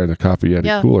brands are trying to copy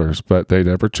Yeti coolers, but they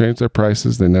never change their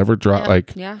prices. They never drop.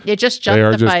 Like, It just they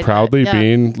are just justified proudly that.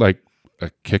 being like a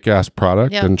kick-ass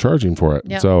product and charging for it.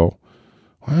 Yeah. So,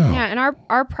 wow. Yeah, and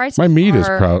our prices My meat is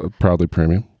are- proudly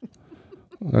premium.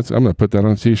 I'm going to put that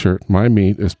on a t-shirt. My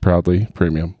meat is proudly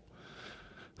premium.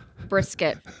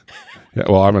 brisket. Yeah,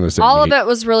 well, I'm going to say All meat, of it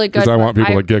was really good. because I but want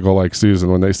people to giggle like Susan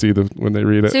when they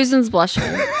read it. Susan's blushing.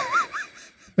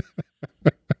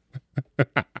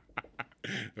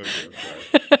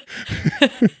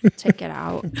 Take it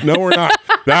out. No, we're not.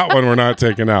 That one we're not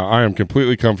taking out. I am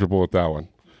completely comfortable with that one.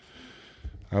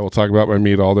 I will talk about my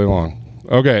meat all day long.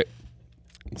 Okay.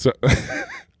 So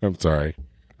I'm sorry.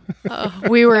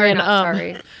 We were in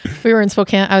Sorry. we were in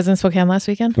Spokane. I was in Spokane last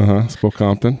weekend.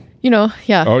 Spokompton.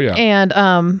 Yeah. Oh, yeah.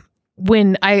 And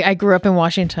when I grew up in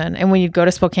Washington, and when you'd go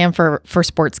to Spokane for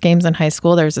sports games in high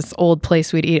school, there's this old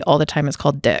place we'd eat all the time. It's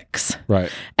called Dick's. Right.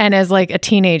 And as like a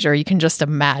teenager, you can just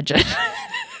imagine.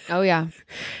 Oh yeah.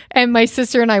 And my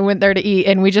sister and I went there to eat,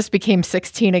 and we just became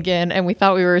 16 again, and we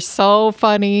thought we were so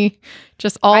funny.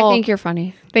 I think you're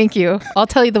funny. Thank you. I'll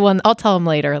tell you the one. I'll tell them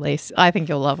later, Lace. I think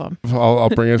you'll love them. I'll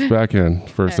bring us back in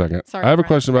for a second. Sorry, I have a Brian.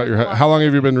 question about how long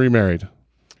have you been remarried?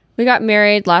 We got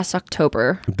married last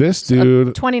October. This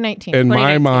dude, 2019. in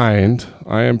my 2019. mind,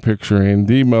 I am picturing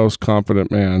the most confident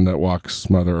man that walks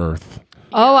Mother Earth.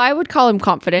 Oh, I would call him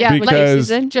confident. Yeah, Would you, because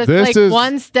Susan? Just this like is-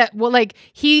 one step. Well, like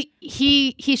he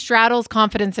straddles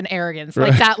confidence and arrogance.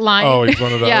 Like that line. Oh, he's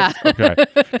one of those? Yeah. Okay.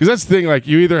 Because that's the thing. Like,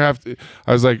 you either have to,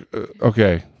 I was like,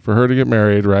 okay, for her to get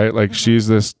married, right? Like, she's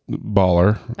this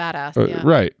baller. Badass. Yeah.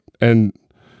 Right. And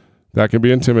that can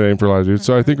be intimidating for a lot of dudes.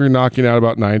 So I think we're knocking out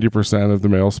about 90% of the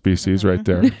male species right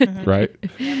there, right?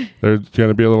 They're going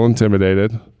to be a little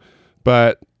intimidated.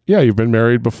 But yeah, you've been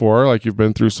married before. Like, you've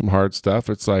been through some hard stuff.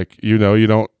 It's like, you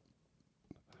don't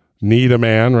need a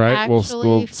man, right? We'll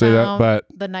say that. found But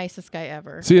the nicest guy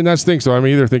ever. see, and that's the thing. So I'm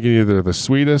either thinking either the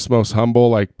sweetest, most humble,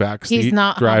 like backseat He's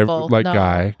not drive, humble, like no.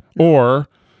 guy, or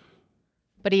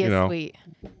But he is sweet.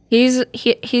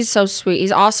 He's so sweet.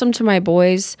 He's awesome to my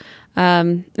boys.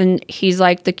 And he's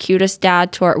like the cutest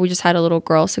dad to we just had a little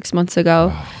girl 6 months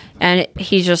ago, and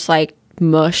he's just like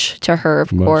mush to her, of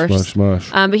course.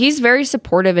 mush. But he's very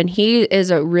supportive, and he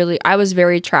is I was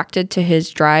very attracted to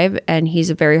his drive, and he's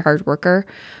a very hard worker.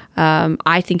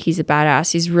 I think he's a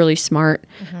badass. He's really smart.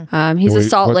 He's a Wait,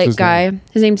 Salt what's Lake his guy. name?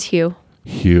 His name's Hugh.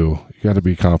 Hugh. You got to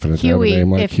be confident to have a Huey,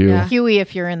 name like Hugh. Huey,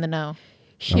 if you're in the know.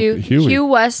 Hugh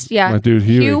West. Yeah. My dude,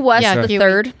 Huey. Hugh West Yeah, the Huey.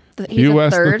 third. He's Hugh a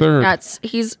West the third.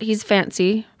 He's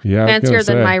fancy. Yeah, I was gonna Fancier than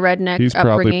say, my redneck he's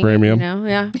proudly upbringing. premium. You know?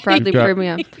 Yeah, proudly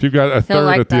premium. If you've got a third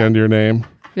like at the that. end of your name.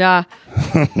 Yeah.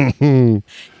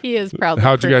 He is proud.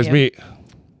 How'd you guys meet?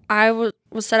 I was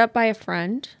set up by a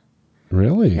friend.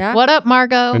 Really? Yeah. What up,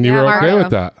 Margot? And you were okay Margo.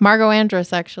 with that? Margot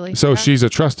Andrus, actually. So she's a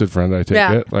trusted friend, I take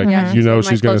Yeah. it. Like, Yeah, you know she's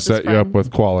my she's going to closest set you up friend.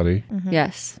 with quality.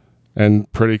 Yes.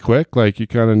 And pretty quick, like you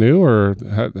kind of knew, or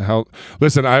how?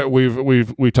 Listen,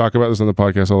 we talk about this on the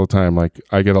podcast all the time. Like,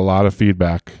 I get a lot of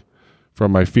feedback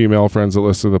from my female friends that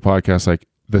listen to the podcast. Like,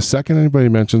 the second anybody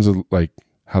mentions like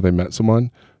how they met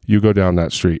someone, you go down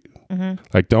that street.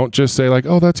 Like, don't just say like,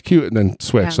 "Oh, that's cute," and then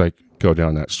switch. Yeah. Like, go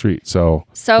down that street. So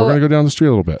So we're gonna go down the street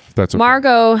a little bit. If that's okay.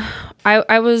 Margot,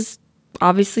 I was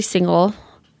obviously single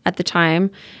at the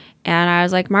time, and I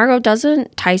was like, Margot,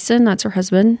 doesn't Tyson, that's her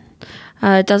husband,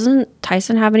 doesn't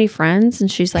Tyson have any friends?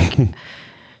 And she's like,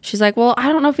 well, I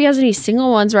don't know if he has any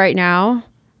single ones right now.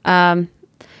 And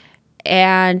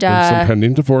There's some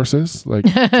pending divorces. Like,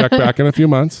 check back in a few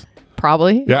months.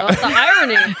 Probably. Yeah. That's the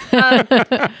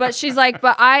irony. But she's like,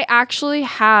 but I actually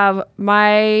have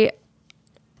my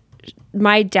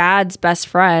dad's best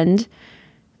friend.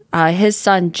 His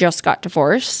son just got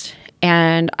divorced,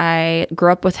 and I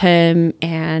grew up with him,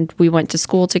 and we went to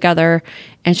school together.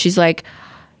 And she's like,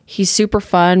 he's super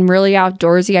fun, really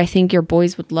outdoorsy. I think your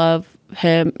boys would love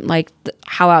him, like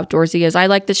how outdoorsy he is. I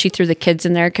like that she threw the kids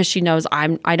in there because she knows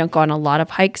I don't go on a lot of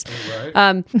hikes.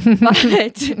 Right.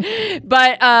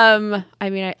 But I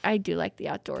mean, I do like the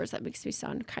outdoors. That makes me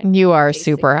sound kind of You are basic.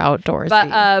 super outdoorsy.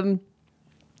 But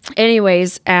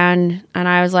anyways, and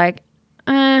I was like,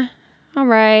 all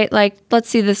right, like, let's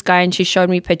see this guy. And she showed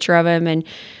me a picture of him, and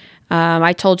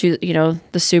I told you, the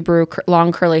Subaru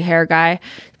long curly hair guy.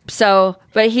 So,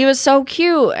 but he was so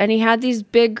cute, and he had these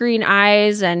big green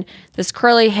eyes and this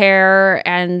curly hair,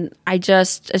 and I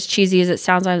just, as cheesy as it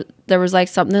sounds, there was like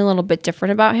something a little bit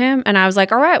different about him. And I was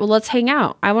like, all right, well, let's hang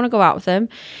out. I want to go out with him.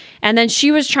 And then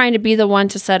she was trying to be the one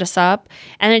to set us up,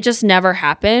 and it just never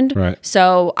happened. Right.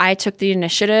 So I took the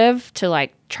initiative to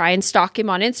like try and stalk him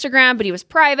on Instagram, but he was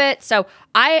private. So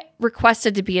I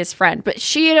requested to be his friend, but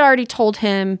she had already told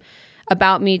him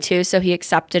about me too, so he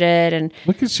accepted it and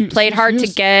Look at you. played hard to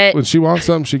get. When she wants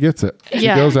something, she gets it. She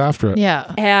Yeah. goes after it.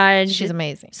 yeah. And She's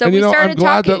amazing. So And we I'm started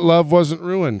glad talking. that love wasn't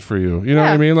ruined for you. You know what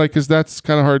I Yeah. mean? Like, because that's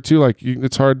kind of hard too. Like,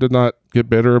 it's hard to not get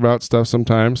bitter about stuff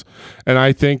sometimes. And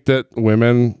I think that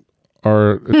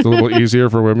it's a little easier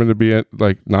for women to be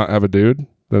like not have a dude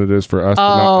than it is for us to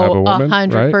not have a woman.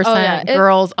 100%. Oh, yeah.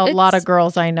 Girls, a lot it's- of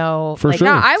girls I know. For like, sure.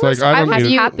 No, I It's was, like, I I don't was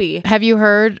need- happy. Have you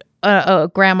heard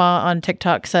grandma on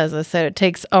TikTok says this, that it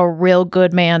takes a real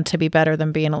good man to be better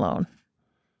than being alone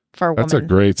for a That's a woman.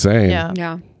 great saying. Yeah.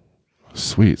 Yeah.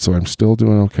 Sweet. So I'm still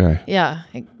doing okay. Yeah.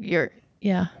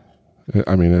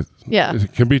 I mean, Yeah.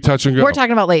 it can be touch and go. We're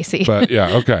talking about Lacy. But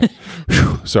yeah, okay.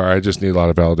 Whew. Sorry, I just need a lot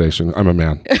of validation. I'm a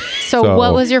man. So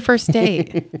what was your first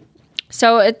date?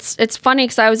 So it's funny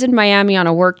because I was in Miami on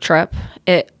a work trip,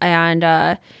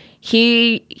 and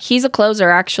he's a closer,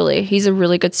 actually. He's a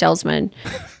really good salesman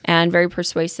and very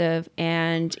persuasive.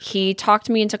 And he talked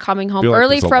me into coming home Feel like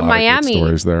early there's a from lot of good Miami.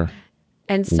 stories there.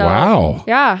 And so, Wow.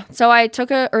 yeah. So I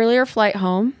took an earlier flight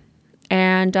home,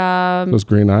 and Those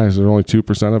green eyes. There's only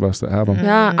 2% of us that have them.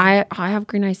 yeah, I have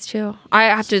green eyes too. I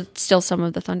have to steal some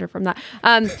of the thunder from that.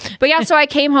 But yeah, so I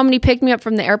came home and he picked me up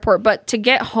from the airport. But to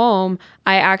get home,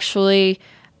 I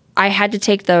had to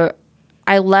take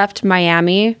I left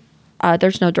Miami.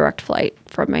 There's no direct flight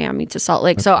from Miami to Salt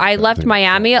Lake. So I left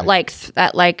Miami at like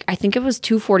I think it was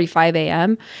 2:45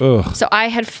 a.m. Ugh. So I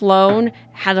had flown,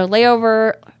 had a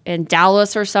layover in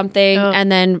Dallas or something,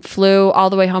 and then flew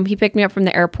all the way home. He picked me up from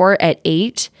the airport at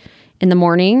 8 in the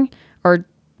morning or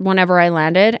whenever I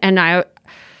landed. And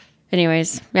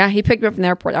anyways, yeah, he picked me up from the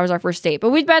airport. That was our first date. But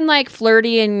we'd been like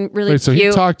flirty and really Wait, so cute.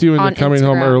 he talked to you into on coming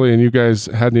home Instagram. early and you guys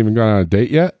hadn't even gone on a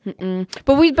date yet?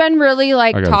 But we'd been really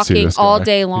like I gotta see talking this all guy.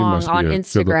 day He long must be on a good-looking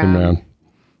Instagram. man.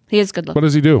 He is good What looking.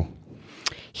 does he do?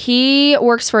 He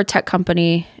works for a tech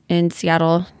company in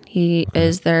Seattle. He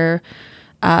is their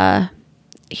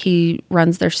he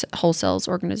runs their wholesales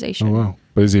organization. Oh, wow.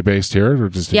 But is he based here or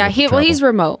does he Yeah, have to he's travel?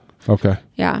 remote. Okay.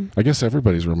 Yeah. I guess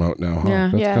everybody's remote now. Huh? Yeah.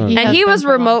 That's Yeah, kinda- he- And has he been was for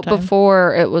a long remote time.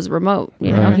 before it was remote.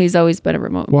 You know, Right. he's always been a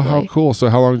remote Well, how employee. cool. So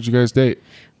how long did you guys date?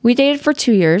 We dated for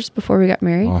 2 years before we got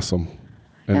married. Awesome.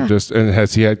 And Yeah. and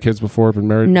has he had kids before, been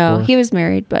married No, before? he was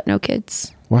married, but no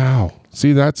kids. Wow.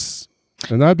 See,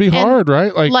 that'd be hard,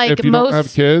 right? Like like if you most- don't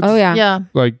have kids. Oh, yeah. Yeah.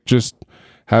 Like just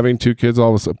having 2 kids all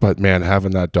of a sudden, but man,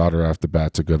 having that daughter off the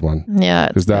bat's a good one. Yeah.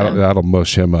 Because that'll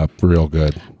mush him up real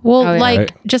good. Well, Oh, yeah. like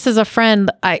Right. just as a friend,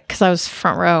 because I was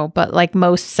front row, but like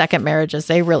most second marriages,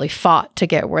 they really fought to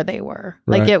get where they were.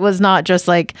 Like Right. it was not just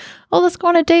like, oh, let's go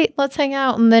on a date, let's hang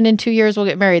out, and then in 2 years we'll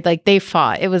get married. Like they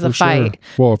fought. It was a For sure. fight.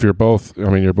 Well, if you're both,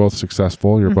 you're both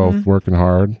successful, you're both working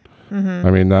hard.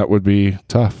 That would be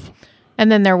tough.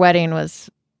 And then their wedding was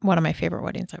one of my favorite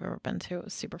weddings I've ever been to. It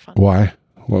was super fun. Why?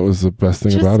 What was the best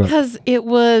thing Just about it? because it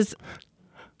was,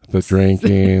 The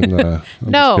drinking. I'm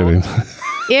No.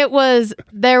 just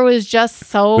there was just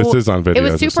so. This is on video. It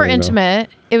was just super so you know. intimate.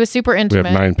 It was super We have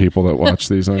intimate. 9 people that watch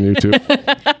these on YouTube.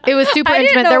 It was super I didn't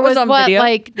intimate. know There it was was on what, video.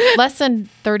 like less than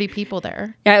 30 people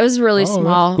there. Yeah, it was really that's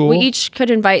small. cool. We each could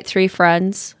invite 3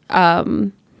 friends.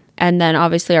 And then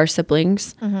obviously our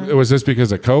siblings. Was this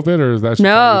because of COVID or is that just how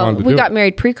you No, wanted to we do got it?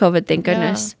 married pre-COVID, thank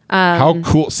goodness. How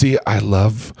cool. See, I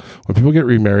love when people get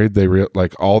remarried, they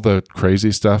like all the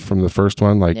crazy stuff from the first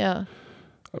one, like Yeah.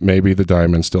 maybe the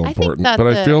diamond's still I think important. that But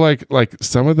I the- feel like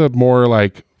some of the more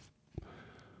like,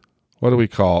 what do we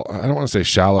call? I don't want to say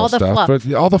shallow All the stuff, fluff.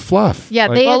 but all the fluff. Yeah,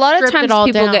 Like, they Well, a lot of stripped it times all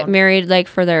people down. get married like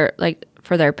for their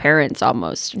parents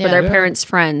almost, for Yeah. their Yeah. parents'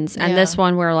 friends. And Yeah. this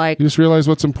one we're like, you just realize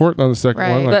what's important on the second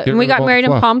Right. one. Like, but get we rid of got all the married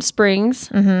in fluff. Palm Springs.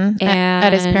 And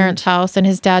at his parents' house, and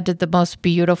his dad did the most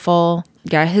beautiful.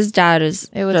 Yeah, his dad is.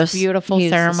 It was just, a beautiful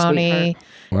he's a ceremony. sweetheart.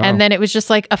 Wow. And then it was just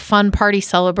like a fun party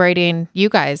celebrating you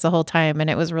guys the whole time. And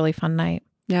it was a really fun night.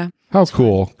 Yeah, How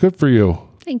cool. Good for you.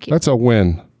 thank you. That's a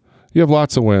win. You have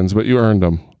lots of wins, but you earned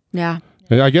them. Yeah,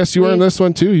 And I guess you earned this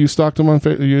one too. You stalked him on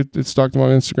you stalked him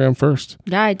on Instagram first.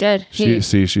 yeah, I did. She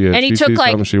is. And he She took sees like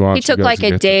something she wants, he took goes like and a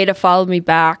gets day it. to follow me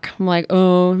back. I'm like,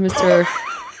 oh, Mr.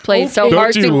 Played so Don't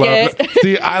hard you to love get. that?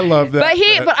 See, I love that.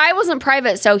 But I wasn't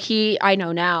private, so I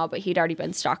know now, but he'd already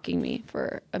been stalking me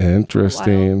for a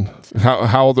Interesting. while.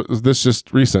 How old is this?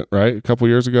 Just recent, right? A couple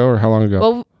years ago, or how long ago?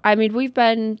 Well, I mean, we've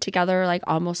been together like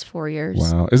almost 4 years.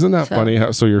 Wow, isn't that So-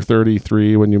 funny? So you're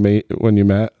 33 when you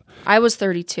met, I was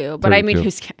 32, but I mean,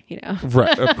 32. he was,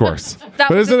 right? Of course. That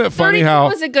But was isn't it funny 32 how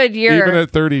was a good year. even at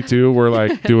 32, we're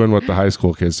like doing what the high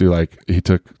school kids do. Like he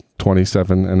took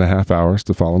 27 and a half hours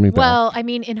to follow me back. Well, I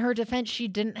mean, in her defense, she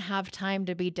didn't have time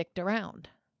to be dicked around.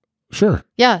 Sure.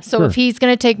 Yeah. So Sure. if he's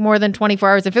going to take more than 24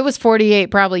 hours, if it was 48,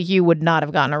 probably you would not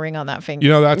have gotten a ring on that finger.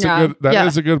 You know, that's Yeah. a good. That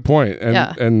is Yeah. a good point, and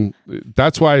Yeah. and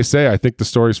that's why I say I think the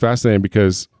story's fascinating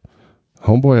because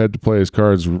Homeboy had to play his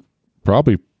cards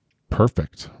probably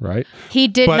perfect, right? He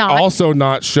did But not. also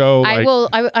not show. I Like, will.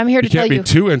 I'm here to you can't tell be you.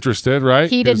 too interested, right?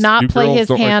 He did 'Cause not you play girls his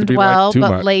don't like to hand be liked well, too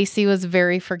but much. Lacey was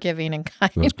very forgiving and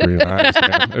kind. Those green eyes,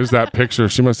 man. There's that picture.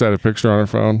 She must have had a picture on her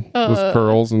phone. Those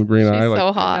curls and the green eye, She's like so I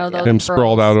know hot. those him curls.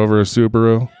 sprawled out over a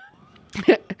Subaru.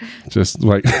 Just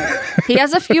like, He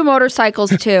has a few motorcycles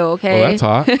too. Okay, well, that's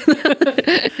hot.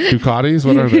 Ducatis,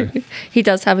 what are they? he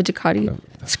does have a Ducati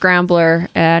Scrambler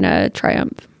and a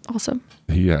Triumph. Also,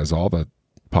 He has all the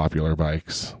popular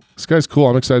bikes. This guy's cool.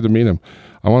 I'm excited to meet him.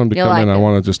 I want him to You'll come in. like I him.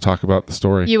 want to just talk about the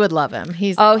story. You would love him.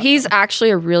 He's he's actually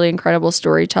a really incredible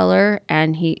storyteller,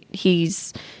 and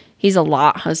he's a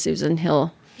lot, huh, Susan?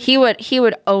 He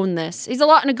would own this. He's a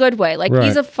lot in a good way. Like Right.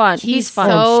 he's fun. He's fun.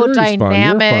 Oh, so I'm sure he's fun. You're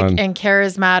dynamic fun. and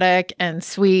charismatic and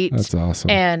sweet. That's awesome.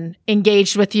 And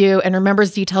engaged with you and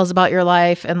remembers details about your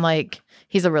life, and like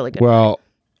he's a really good. Well,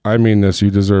 I mean this. You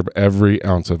deserve every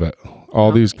ounce of it.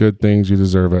 All these good things, you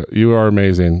deserve it. You are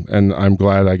amazing, and I'm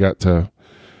glad I got to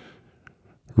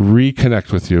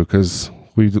reconnect with you because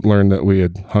we learned that we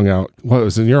had hung out. Well, it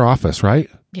was in your office, right?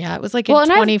 Yeah, it was like in Well,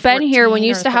 and I've been here when 2014 you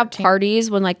used or to have 13.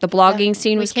 parties when like the blogging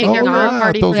scene We was came kicking here for a off.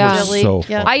 party those for were Billy. so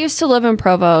Yeah. fun. I used to live in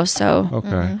Provo, so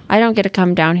Okay. I don't get to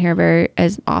come down here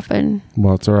as often.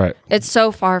 Well, it's all right. It's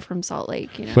so far from Salt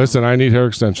Lake. You know, Listen, I need hair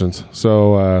extensions,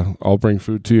 so I'll bring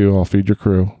food to you. I'll feed your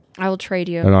crew, I will trade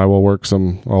you and I will work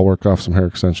off some hair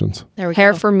extensions. There we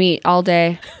hair go. for meat all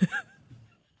day.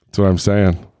 That's what I'm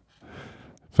saying.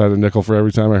 If I had a nickel for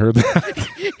every time I heard that.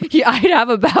 Yeah, I'd have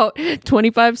about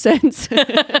 25 cents.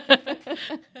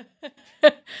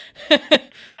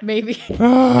 Maybe.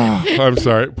 I'm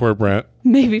sorry, poor Brent.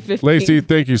 Maybe 15. Lacey,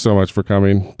 thank you so much for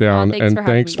coming down, thanks and for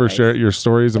having thanks me, for guys. sharing. Your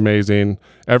story is amazing.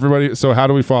 Everybody, so how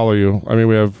do we follow you? I mean,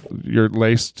 we have your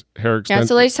laced hair Yeah, extension.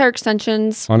 so Lace Hair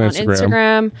Extensions On on Instagram.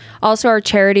 Instagram. Also our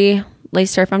charity,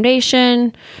 Lace Hair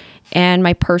Foundation. And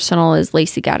my personal is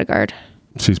Lacy Gadegaard.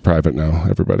 She's private now,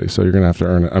 everybody. So you're gonna have to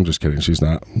earn it. I'm just kidding. She's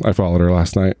not. I followed her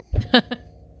last night.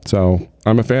 So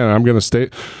I'm a fan. I'm gonna stay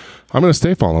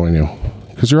following you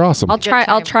because you're awesome. I'll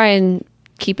time. try and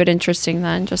keep it interesting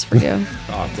then, just for you.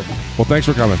 Awesome. Well, thanks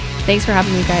for coming. Thanks for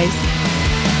having me, guys.